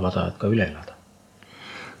suudad need halvad ajad ka üle elada.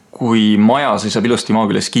 Kui maja seisab ilusti maa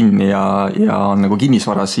küljes kinni ja on nagu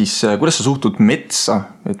kinnisvara, siis kuidas sa suhtud metsa?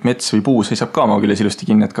 Et mets või puu seisab ka maa küljes ilusti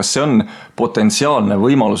kinni, et kas see on potentsiaalne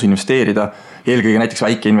võimalus investeerida eelkõige näiteks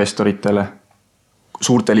väikeinvestoritele,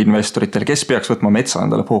 suurtel investoritel, kes peaks võtma metsa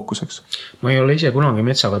endale fookuseks? Ma ei ole ise kunagi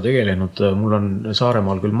metsaga tegelenud, mul on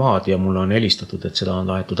Saaremaal küll maad ja mul on helistatud, et seda on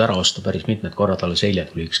tahetud ära osta päris mitmed korrad, alles eile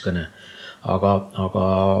tuli üks kõne. Aga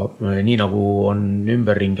nii nagu on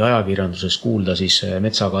ümberringi ajakirjanduses kuulda, siis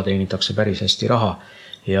metsaga teenitakse päris hästi raha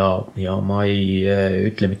ja ma ei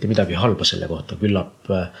ütle mitte midagi halba selle kohta,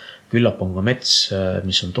 küllap on ka mets,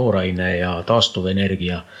 mis on tooraine ja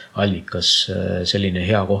taastuvenergia allikas, selline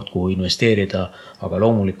hea koht, kuhu investeerida, aga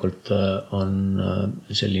loomulikult on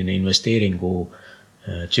selline investeeringu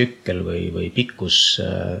tsükkel või pikkus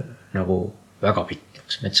nagu väga pikk.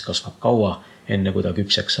 Mets kasvab kaua, enne kui ta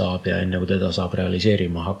küpseks saab ja enne kui teda saab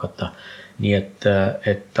realiseerima hakata. Nii et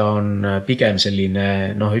ta on pigem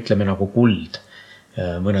selline, ütleme nagu kuld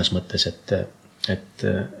mõnes mõttes, et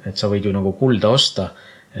sa võid ju nagu kulda osta,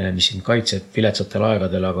 mis sind kaitseb viletsatel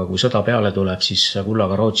aegadel, aga kui sõda peale tuleb, siis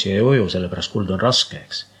kullaga Rootsi ei uju, sellepärast kuld on raske,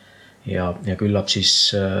 eks. Ja küllap siis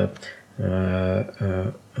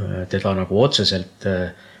teda nagu otseselt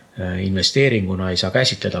investeeringuna ei saa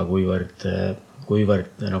käsitleda,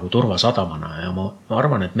 kuivõrd nagu turvasadamana ja ma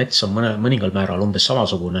arvan, et mets on mõningal määral umbes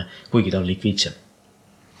samasugune, kuigi ta on likviidsem.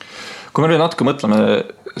 Kui me nüüd natuke mõtleme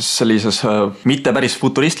sellises mitte päris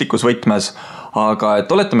futuristlikus võtmes, aga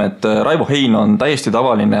et oletame, et Raivo Hein on täiesti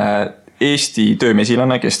tavaline Eesti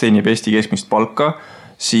töömesilane, kes teenib Eesti keskmist palka,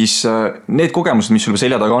 siis need kogemused, mis sul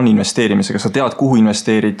selja taga on investeerimisega, sa tead, kuhu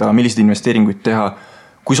investeerida, milliseid investeeringuid teha.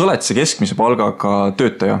 Kui sa oled see keskmise palgaga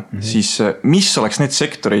töötaja, siis mis oleks need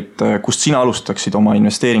sektorid, kust sina alustaksid oma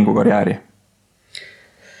investeeringukarjääri?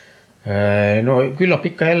 No küllap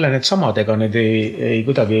ikka jälle need samad, ega need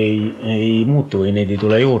kuidagi ei muutu või neid ei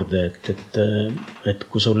tule juurde, et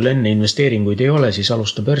kui sul enne investeeringuid ei ole, siis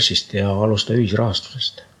alusta börsist ja alusta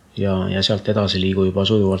ühisrahastusest ja sealt edasi liigu juba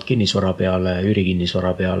sujuvalt kinnisvara peale,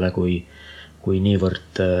 üürikinnisvara peale, kui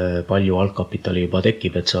niivõrd palju algkapitali juba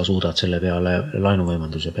tekib, et sa suudad selle peale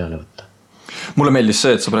laenuvõimenduse peale võtta. Mulle meeldis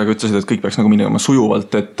see, et sa praegu ütlesid, et kõik peaks nagu minema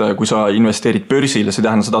sujuvalt, et kui sa investeerid börsile, see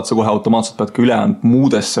tähendab seda, et sa kohe automaatselt pead ka ülejäänud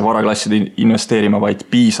muudesse varaklasside investeerima, vaid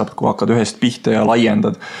piisab, kui hakkad ühest pihta ja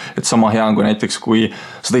laiendad. Et sama hea on, kui näiteks, kui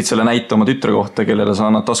sa tõid selle näite oma tütre kohta, kellele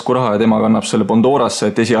sa annad taskuraha ja tema kannab selle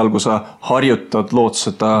Bondorasse, et esialgu sa harjutad, lood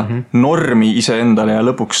seda normi ise endale ja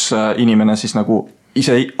lõpuks inimene siis nagu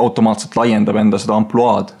ise automaatselt laiendab enda seda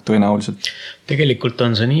ampluaad tõenäoliselt. Tegelikult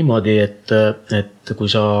on see niimoodi, et kui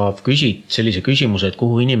sa küsid sellise küsimuse, et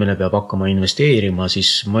kuhu inimene peab hakkama investeerima,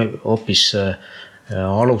 siis ma hoopis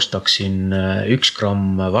alustaksin 1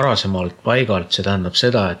 gramm varasemalt paigalt, see tähendab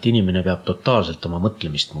seda, et inimene peab totaalselt oma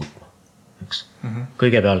mõtlemist muutma.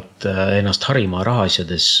 Kõigepealt ennast harima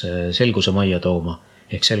rahaasjades selguse majja tooma,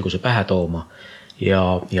 ehk selguse pähe tooma,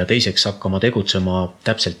 ja teiseks hakkama tegutsema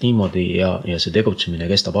täpselt niimoodi ja see tegutsemine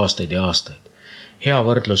kestab aastaid ja aastaid. Hea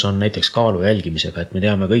võrdlus on näiteks kaalu jälgimisega, et me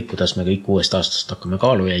teame kõik, kuidas me kõik 6 aastast hakkame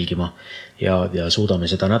kaalu jälgima ja suudame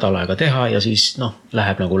seda nädal aega teha ja siis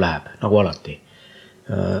läheb, nagu alati.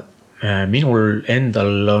 Minul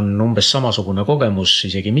endal on umbes samasugune kogemus,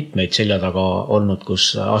 isegi mitmeid selja taga olnud,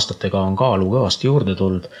 kus aastatega on kaalu kõvasti juurde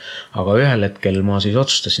tulnud, aga ühel hetkel ma siis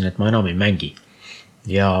otsustasin, et ma enam ei mängi.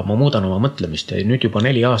 Ja ma muudan oma mõtlemist ja nüüd juba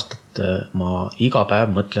 4 aastat ma iga päev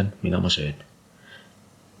mõtlen, mida ma söön.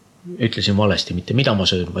 Ütlesin valesti, mitte mida ma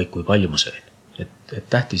söön, vaid kui palju ma söön. Et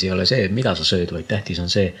tähtis ei ole see, mida sa sööd, vaid tähtis on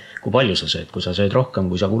see, kui palju sa sööd. Kui sa sööd rohkem,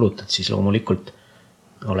 kui sa kulutad, siis loomulikult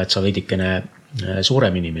oled sa veidikene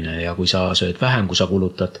suurem inimene ja kui sa sööd vähem, kui sa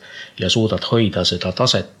kulutad ja suudad hoida seda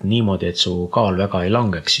taset niimoodi, et su kaal väga ei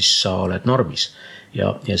langeks, siis sa oled normis.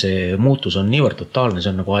 Ja see muutus on niivõrd totaalne,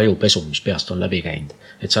 see on nagu ajupesu, mis peast on läbi käinud.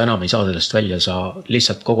 Et sa enam ei saa sellest välja, sa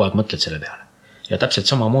lihtsalt kogu aeg mõtled selle peale. Ja täpselt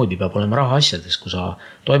samamoodi peab olema rahaasjades, kui sa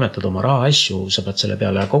toimetad oma rahaasju, sa pead selle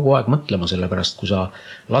peale kogu aeg mõtlema, sellepärast kui sa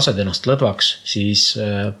lased ennast lõdvaks, siis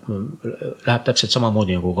läheb täpselt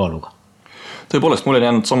samamoodi nagu kaaluga. Tõepoolest, mulle on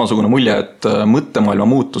jäänud samasugune mulje, et mõttemaailma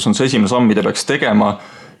muutus on see esimene samm, mida peaks tegema.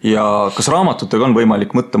 Ja kas raamatutega on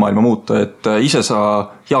võimalik mõttemaailma muuta, et ise sa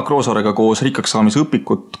Jaak Roosaarega koos rikkaks saamise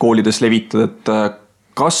õpikut koolides levitad, et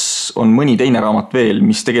kas on mõni teine raamat veel,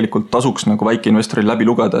 mis tegelikult tasuks nagu väikeinvestoril läbi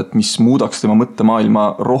lugeda, et mis muudaks tema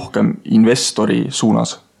mõttemaailma rohkem investori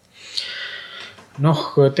suunas?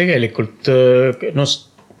 Tegelikult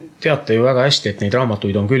teate ju väga hästi, et neid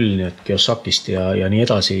raamatuid on küll, need Kiyosakist ja nii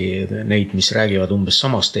edasi, neid, mis räägivad umbes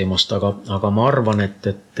samast teemast, aga ma arvan,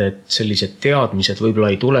 et sellised teadmised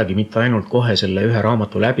võib-olla ei tulegi mitte ainult kohe selle ühe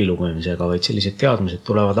raamatu läbilugemisega, vaid sellised teadmised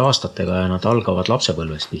tulevad aastatega ja nad algavad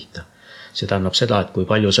lapsepõlvest pihta. See tähendab seda, et kui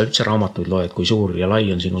palju sa üldse raamatuid loed, kui suur ja lai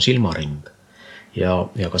on sinu silmaring ja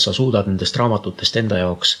kas sa suudad nendest raamatutest enda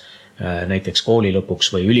jaoks näiteks kooli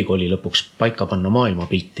lõpuks või ülikooli lõpuks paika panna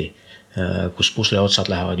maailmapilti, kus pusle otsad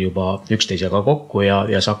lähevad juba üksteisega kokku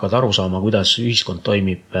ja sa hakkad aru saama, kuidas ühiskond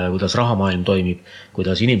toimib, kuidas rahamaailm toimib,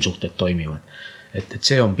 kuidas inimsuhted toimivad. Et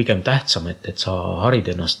see on pigem tähtsam, et sa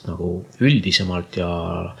harid ennast nagu üldisemalt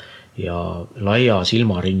ja laia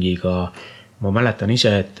silmaringiga ma mäletan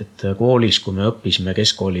ise, et koolis, kui me õppisime,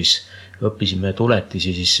 keskkoolis õppisime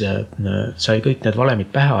tuletisi, siis sai kõik need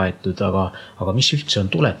valemid pähe aetud, aga mis üldse on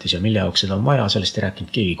tuletis ja mille jaoks seda on vaja, sellest ei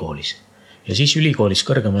rääkinud keegi koolis. Ja siis ülikoolis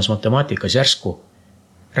kõrgemas matemaatikas järsku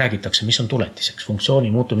räägitakse, mis on tuletiseks, funktsiooni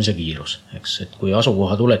muutumise kiirus. Eks, et kui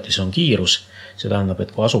asukoha tuletis on kiirus, see tähendab,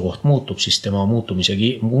 et kui asukoht muutub, siis tema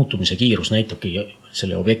muutumise kiirus näitabki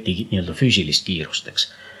selle objekti nii-öelda füüsilist kiirust. Eks.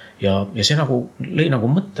 Ja see lõi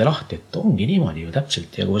mõtte lahti, et ongi niimoodi ju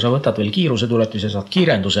täpselt. Ja kui sa võtad veel kiiruse tuletise, saad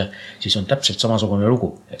kiirenduse, siis on täpselt samasugune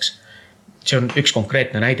lugu. Eks. See on üks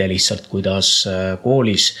konkreetne näide lihtsalt, kuidas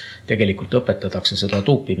koolis tegelikult õpetatakse seda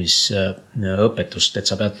tuupimisõpetust, et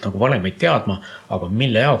sa pead valemeid teadma, aga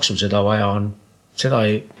mille jaoks sul seda vaja on, seda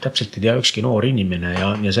täpselt ei tea ükski noor inimene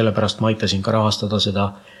ja sellepärast ma aitasin ka rahastada seda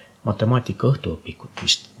matemaatika õhtuõpikut,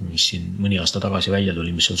 mis siin mõni aasta tagasi välja tuli,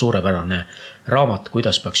 mis on suurepärane raamat,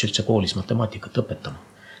 kuidas peaks üldse koolis matemaatikat õpetama.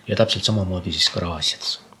 Ja täpselt samamoodi siis ka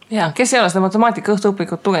rahaasjades. Ja, kes ei ole seda matemaatika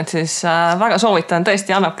õhtuõpikut lugenud, siis väga soovitan,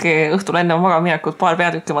 tõesti annabki õhtul enne magamaminekut paar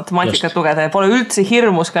peatükki matemaatikat lugeda ja pole üldse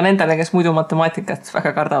hirmus ka nendele, kes muidu matemaatikat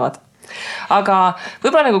väga kardavad. Aga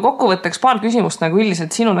võib-olla kokkuvõtteks paar küsimust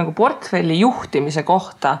üldiselt sinu portfelli juhtimise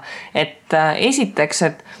kohta, et esiteks,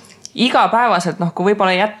 et igapäevaselt, kui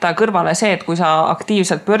võib-olla jätta kõrvale see, et kui sa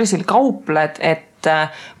aktiivselt börsil kaupled, et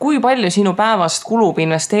kui palju sinu päevast kulub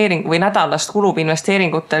investeering või nädalast kulub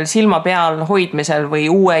investeeringutel silma peal hoidmisel või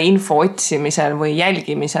uue info otsimisel või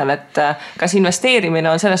jälgimisel, et kas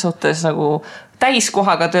investeerimine on selles suhtes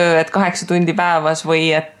täiskohaga töö, et 8 tundi päevas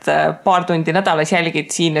või et paar tundi nädalas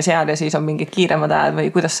jälgid siin ja seal ja siis on mingid kiiremad ajad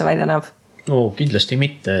või kuidas see välja näeb? No kindlasti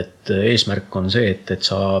mitte, et eesmärk on see, et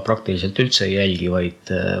sa praktiliselt üldse ei jälgi,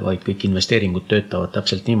 vaid kõik investeeringud töötavad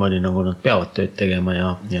täpselt niimoodi, nagu nad peavad tööd tegema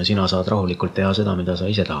ja sina saad rahulikult teha seda, mida sa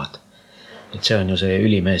ise tahad. Et see on ju see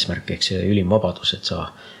ülim eesmärk, ehk see ülim vabadus, et sa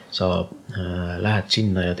lähed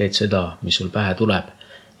sinna ja teed seda, mis sul pähe tuleb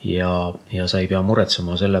ja sa ei pea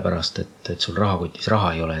muretsema selle pärast, et sul rahakotis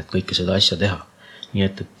raha ei ole, et kõike seda asja teha. Nii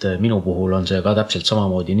et minu puhul on see ka täpselt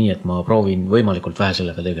samamoodi nii, et ma proovin võimalikult vähe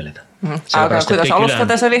sellega tegeleda. Aga kuidas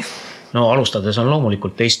alustades oli? No alustades on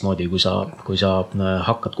loomulikult teistmoodi, kui sa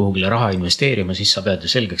hakkad kuhugile raha investeerima, siis sa pead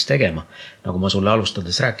ju selgeks tegema. Nagu ma sulle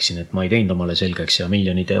alustades rääkisin, et ma ei teinud omale selgeks ja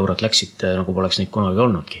miljonid eurot läksid, nagu poleks neid kunagi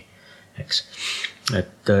olnudki. Eks.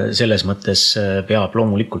 Et selles mõttes peab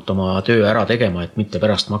loomulikult oma töö ära tegema, et mitte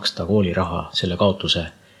pärast maksta kooliraha selle kaotuse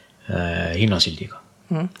hinnasildiga.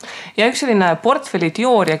 Ja üks selline portfelli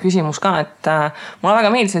teooria küsimus ka, et mulle väga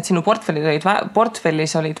meeldis, et sinu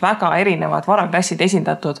portfellis olid väga erinevad varaklassid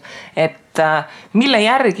esindatud, et mille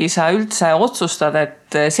järgi sa üldse otsustad,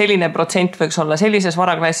 et selline protsent võiks olla sellises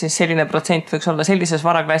varaklassis, selline protsent võiks olla sellises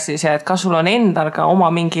varaklassis ja et kas sul on endal ka oma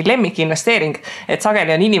mingi lemmikinvesteering, et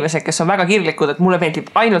sageli on inimesed, kes on väga kirglikud, et mulle meeldib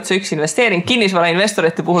ainult see üks investeering, kinnisvara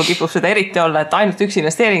investorite puhul kipub seda eriti olla, et ainult üks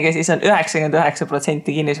investeering ja siis on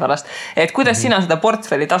 99% kinnisvarast. Et kuidas sina seda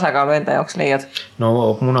portfelli tasakaalu enda jaoks leiad?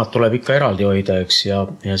 No munad tuleb ikka eraldi hoida, eks, ja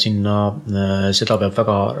sinna seda peab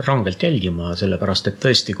väga rangelt jälgima, sellepärast, et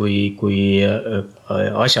tõesti, kui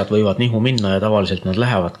asjad võivad nihu minna ja tavaliselt nad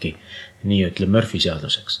lähevadki, nii ütleb Murphy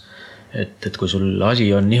seaduseks. Et kui sul asi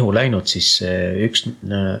on nihu läinud, siis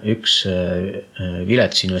üks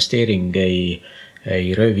vilets investeering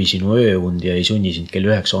ei röövi sinu ööund ja ei sunni sind kell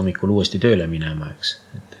 9 hommikul uuesti tööle minema, eks.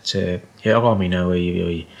 Et see jagamine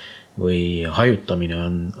või hajutamine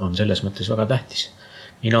on selles mõttes väga tähtis.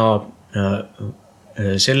 Mina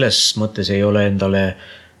selles mõttes ei ole endale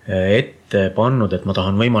ette pannud, et ma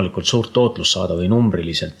tahan võimalikult suurt tootlust saada või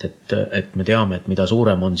numbriliselt, et me teame, et mida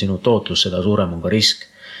suurem on sinu tootlus, seda suurem on ka risk.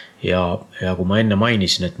 Ja kui ma enne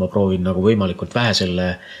mainisin, et ma proovin võimalikult vähe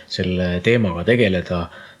selle teemaga tegeleda,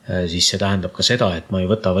 siis see tähendab ka seda, et ma ei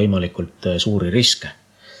võta võimalikult suuri riske.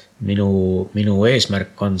 Minu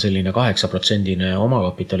eesmärk on selline 8%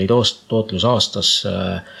 omakapitali tootlus aastas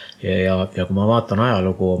ja kui ma vaatan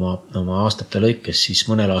ajalugu oma aastate lõikes, siis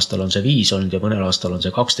mõnel aastal on see 5 olnud ja mõnel aastal on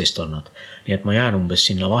see 12 olnud. Nii et ma jään umbes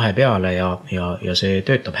sinna vahe peale ja see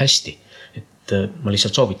töötab hästi. Et ma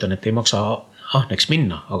lihtsalt soovitan, et ei maksa ahneks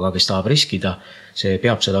minna, aga kes tahab riskida, see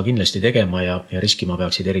peab seda kindlasti tegema ja riskima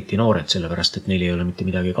peaksid eriti noored, sellepärast et neil ei ole mitte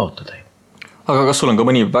midagi kaotada. Aga kas sul on ka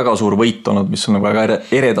mõni väga suur võit olnud, mis sul väga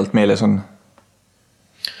eredalt meeles on?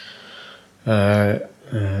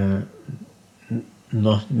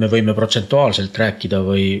 Me võime protsentuaalselt rääkida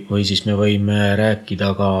või siis me võime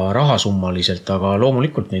rääkida ka rahasummaliselt, aga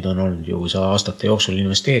loomulikult neid on olnud ju, kui sa aastate jooksul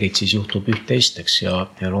investeerid, siis juhtub üht-teist, eks, ja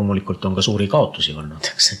loomulikult on ka suuri kaotusi olnud,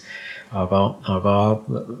 eks. Aga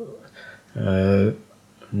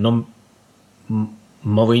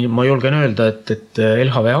ma julgen öelda, et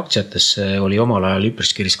LHV aktsiatesse oli omal ajal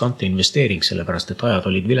üpriski riskantne investeering, sellepärast et ajad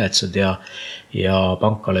olid viletsad ja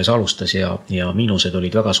pank alles alustas ja miinused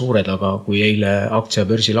olid väga suured, aga kui eile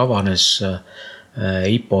aktsiabörsil avanes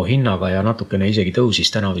IPO hinnaga ja natukene isegi tõusis,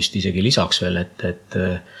 täna vist isegi lisaks veel,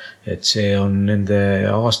 et see on nende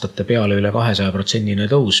aastate peale üle 200%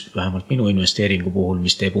 tõus, vähemalt minu investeeringu puhul,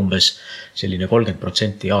 mis teeb umbes selline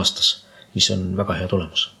 30% aastas, mis on väga hea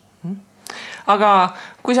tulemus. Aga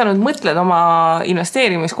kui sa nüüd mõtled oma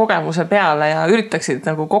investeerimiskogemuse peale ja üritaksid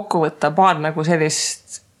nagu kokku võtta paar nagu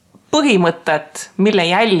sellist põhimõtet, mille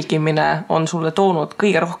jälgimine on sulle toonud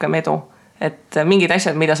kõige rohkem edu, et mingid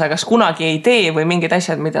asjad, mida sa kas kunagi ei tee või mingid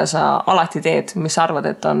asjad, mida sa alati teed, mis sa arvad,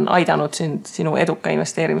 et on aidanud sind sinu eduka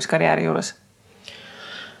investeerimiskarjääri juures?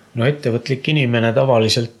 No ettevõtlik inimene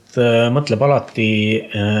tavaliselt mõtleb alati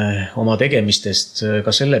oma tegemistest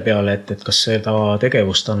ka selle peale, et kas seda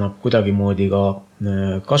tegevust annab kuidagi moodi ka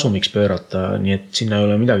kasumiks pöörata, nii et sinna ei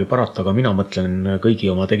ole midagi parata, aga mina mõtlen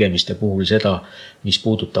kõigi oma tegemiste puhul seda, mis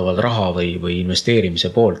puudutavad raha või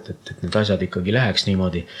investeerimise poolt, et need asjad ikkagi läheks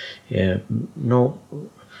niimoodi. No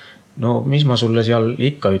mis ma sulle seal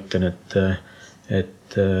ikka ütlen,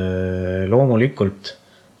 et loomulikult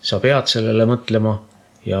sa pead sellele mõtlema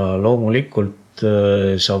ja loomulikult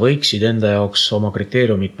sa võiksid enda jaoks oma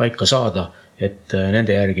kriteeriumid paika saada, et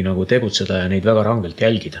nende järgi nagu tegutseda ja neid väga rangelt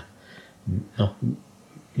jälgida.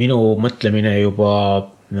 Minu mõtlemine juba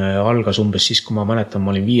algas umbes siis, kui ma mäletan, ma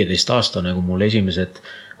olin 15-aastane, kui mul esimesed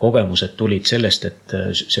kogemused tulid sellest, et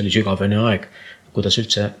see oli sügavene aeg, kuidas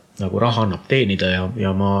üldse nagu raha annab teenida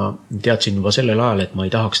ja ma teadsin juba sellel ajal, et ma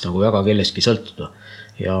ei tahaks nagu väga kellestki sõltuda.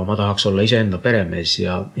 Ja ma tahaks olla iseenda peremees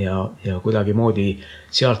ja kuidagi moodi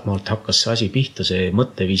sealt maalt hakkas see asi pihta, see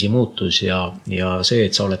mõtteviisi muutus ja see,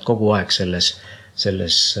 et sa oled kogu aeg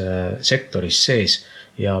selles sektoris sees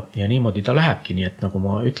ja niimoodi ta lähebki, nii et nagu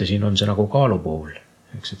ma ütlesin, on see nagu kaalupool.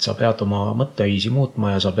 Et sa pead oma mõtteviisi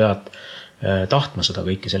muutma ja sa pead tahtma seda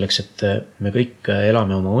kõike selleks, et me kõik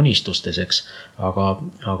elame oma unistustes, eks,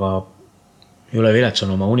 aga üle vilets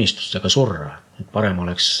on oma unistustega surra. Et parem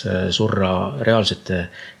oleks surra reaalsete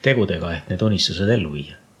tegudega, et need unistused ellu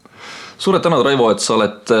viia. Suured tänud, Raivo, et sa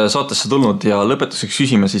oled saatesse tulnud ja lõpetuseks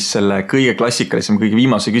küsime siis selle kõige klassikalisem, kõige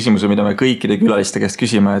viimase küsimuse, mida me kõikide külaliste käest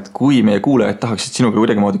küsime, et kui meie kuulajad tahaksid sinuga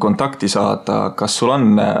kuidagi moodi kontakti saada, kas sul on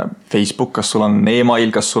Facebook, kas sul on email,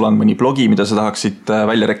 kas sul on mõni blogi, mida sa tahaksid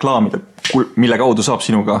välja reklaamida, mille kaudu saab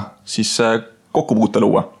sinuga siis kokkupuute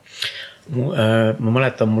luua? Ma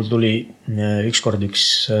mäletan, mul tuli ükskord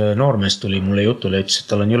üks noormees tuli mulle jutule ja ütles, et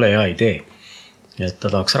tal on jõle hea idee. Et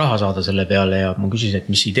ta tahaks raha saada selle peale ja ma küsisin, et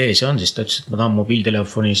mis idee see on, siis ta ütles, et ma tahan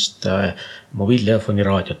mobiiltelefoni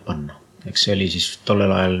raadiot panna. Eks see oli siis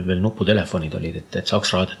tollel ajal veel nuputelefonid olid, et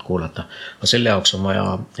saaks raadiot kuulata. Aga selle jaoks on vaja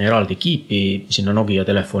eraldi kiipi sinna Nokia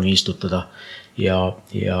telefoni istutada. Ja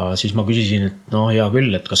siis ma küsisin, et hea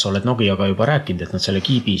küll, et kas sa oled Nokiaga juba rääkinud, et nad selle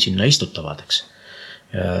kiibi sinna istutavad, eks.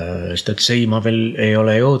 Siis ta ütles, ei, ma veel ei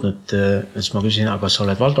ole jõudnud, siis ma küsisin, aga kas sa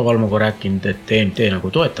oled Valdo Valmoga rääkinud, et TMT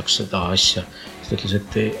nagu toetaks seda asja. Siis ta ütles,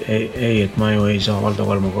 et ei, et ma ju ei saa Valdo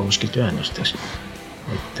Valmoga kuskilt ühendusteks.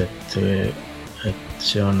 Et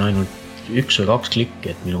see on ainult 1 või 2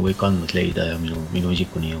 klikki, et minu kõik andmed leida ja minu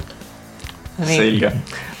isikuni jõuda. Selge.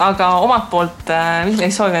 Aga omalt poolt, mis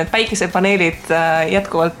meil soovime, et päikesepaneelid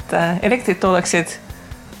jätkuvalt elektrit toodaksid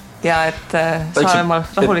ja et Saaremaal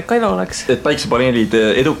rahulik elu oleks. Et päikesepaneelid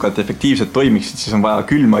edukalt efektiivselt toimiksid, siis on vaja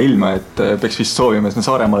külma ilma, et peaks vist soovima, et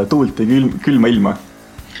Saaremaale tuult ja külma ilma.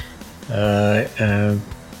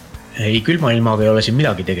 Ei, külma ilmaga ei ole siin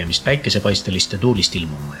midagi tegemist, päikesepaistelist ja tuulist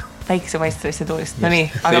ilma on vaja. Päikesepaistelist ja tuulist, no nii,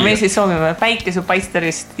 aga me siis soovime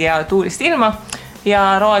päikesepaistelist ja tuulist ilma ja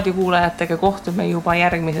raadiokuulajatega kohtume juba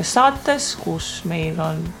järgmises saates, kus meil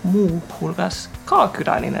on muu hulgas ka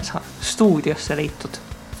külaline stuudiosse leitud.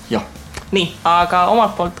 Jah. Nii, aga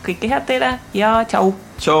omalt poolt kõike head teile ja tšau!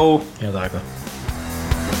 Tšau! Head aega!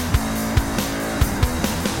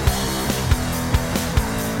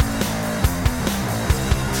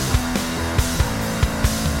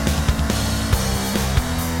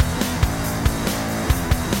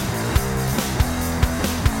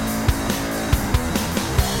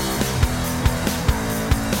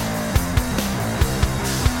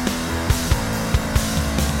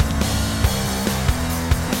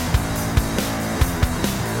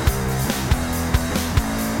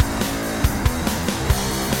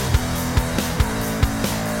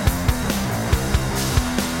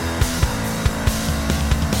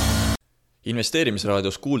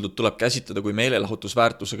 Investeerimisraadios kuuldud tuleb käsitleda kui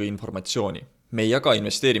meelelahutusväärtusega informatsiooni. Me ei jaga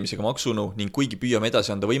investeerimisega maksunu ning kuigi püüame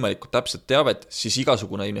edasi anda võimalikult täpset teavet, siis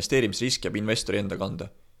igasugune investeerimisrisk jääb investori enda kanda.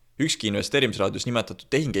 ükski investeerimisraadios nimetatud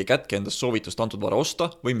tehing ei kätke endast soovitust antud vara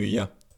osta või müüa.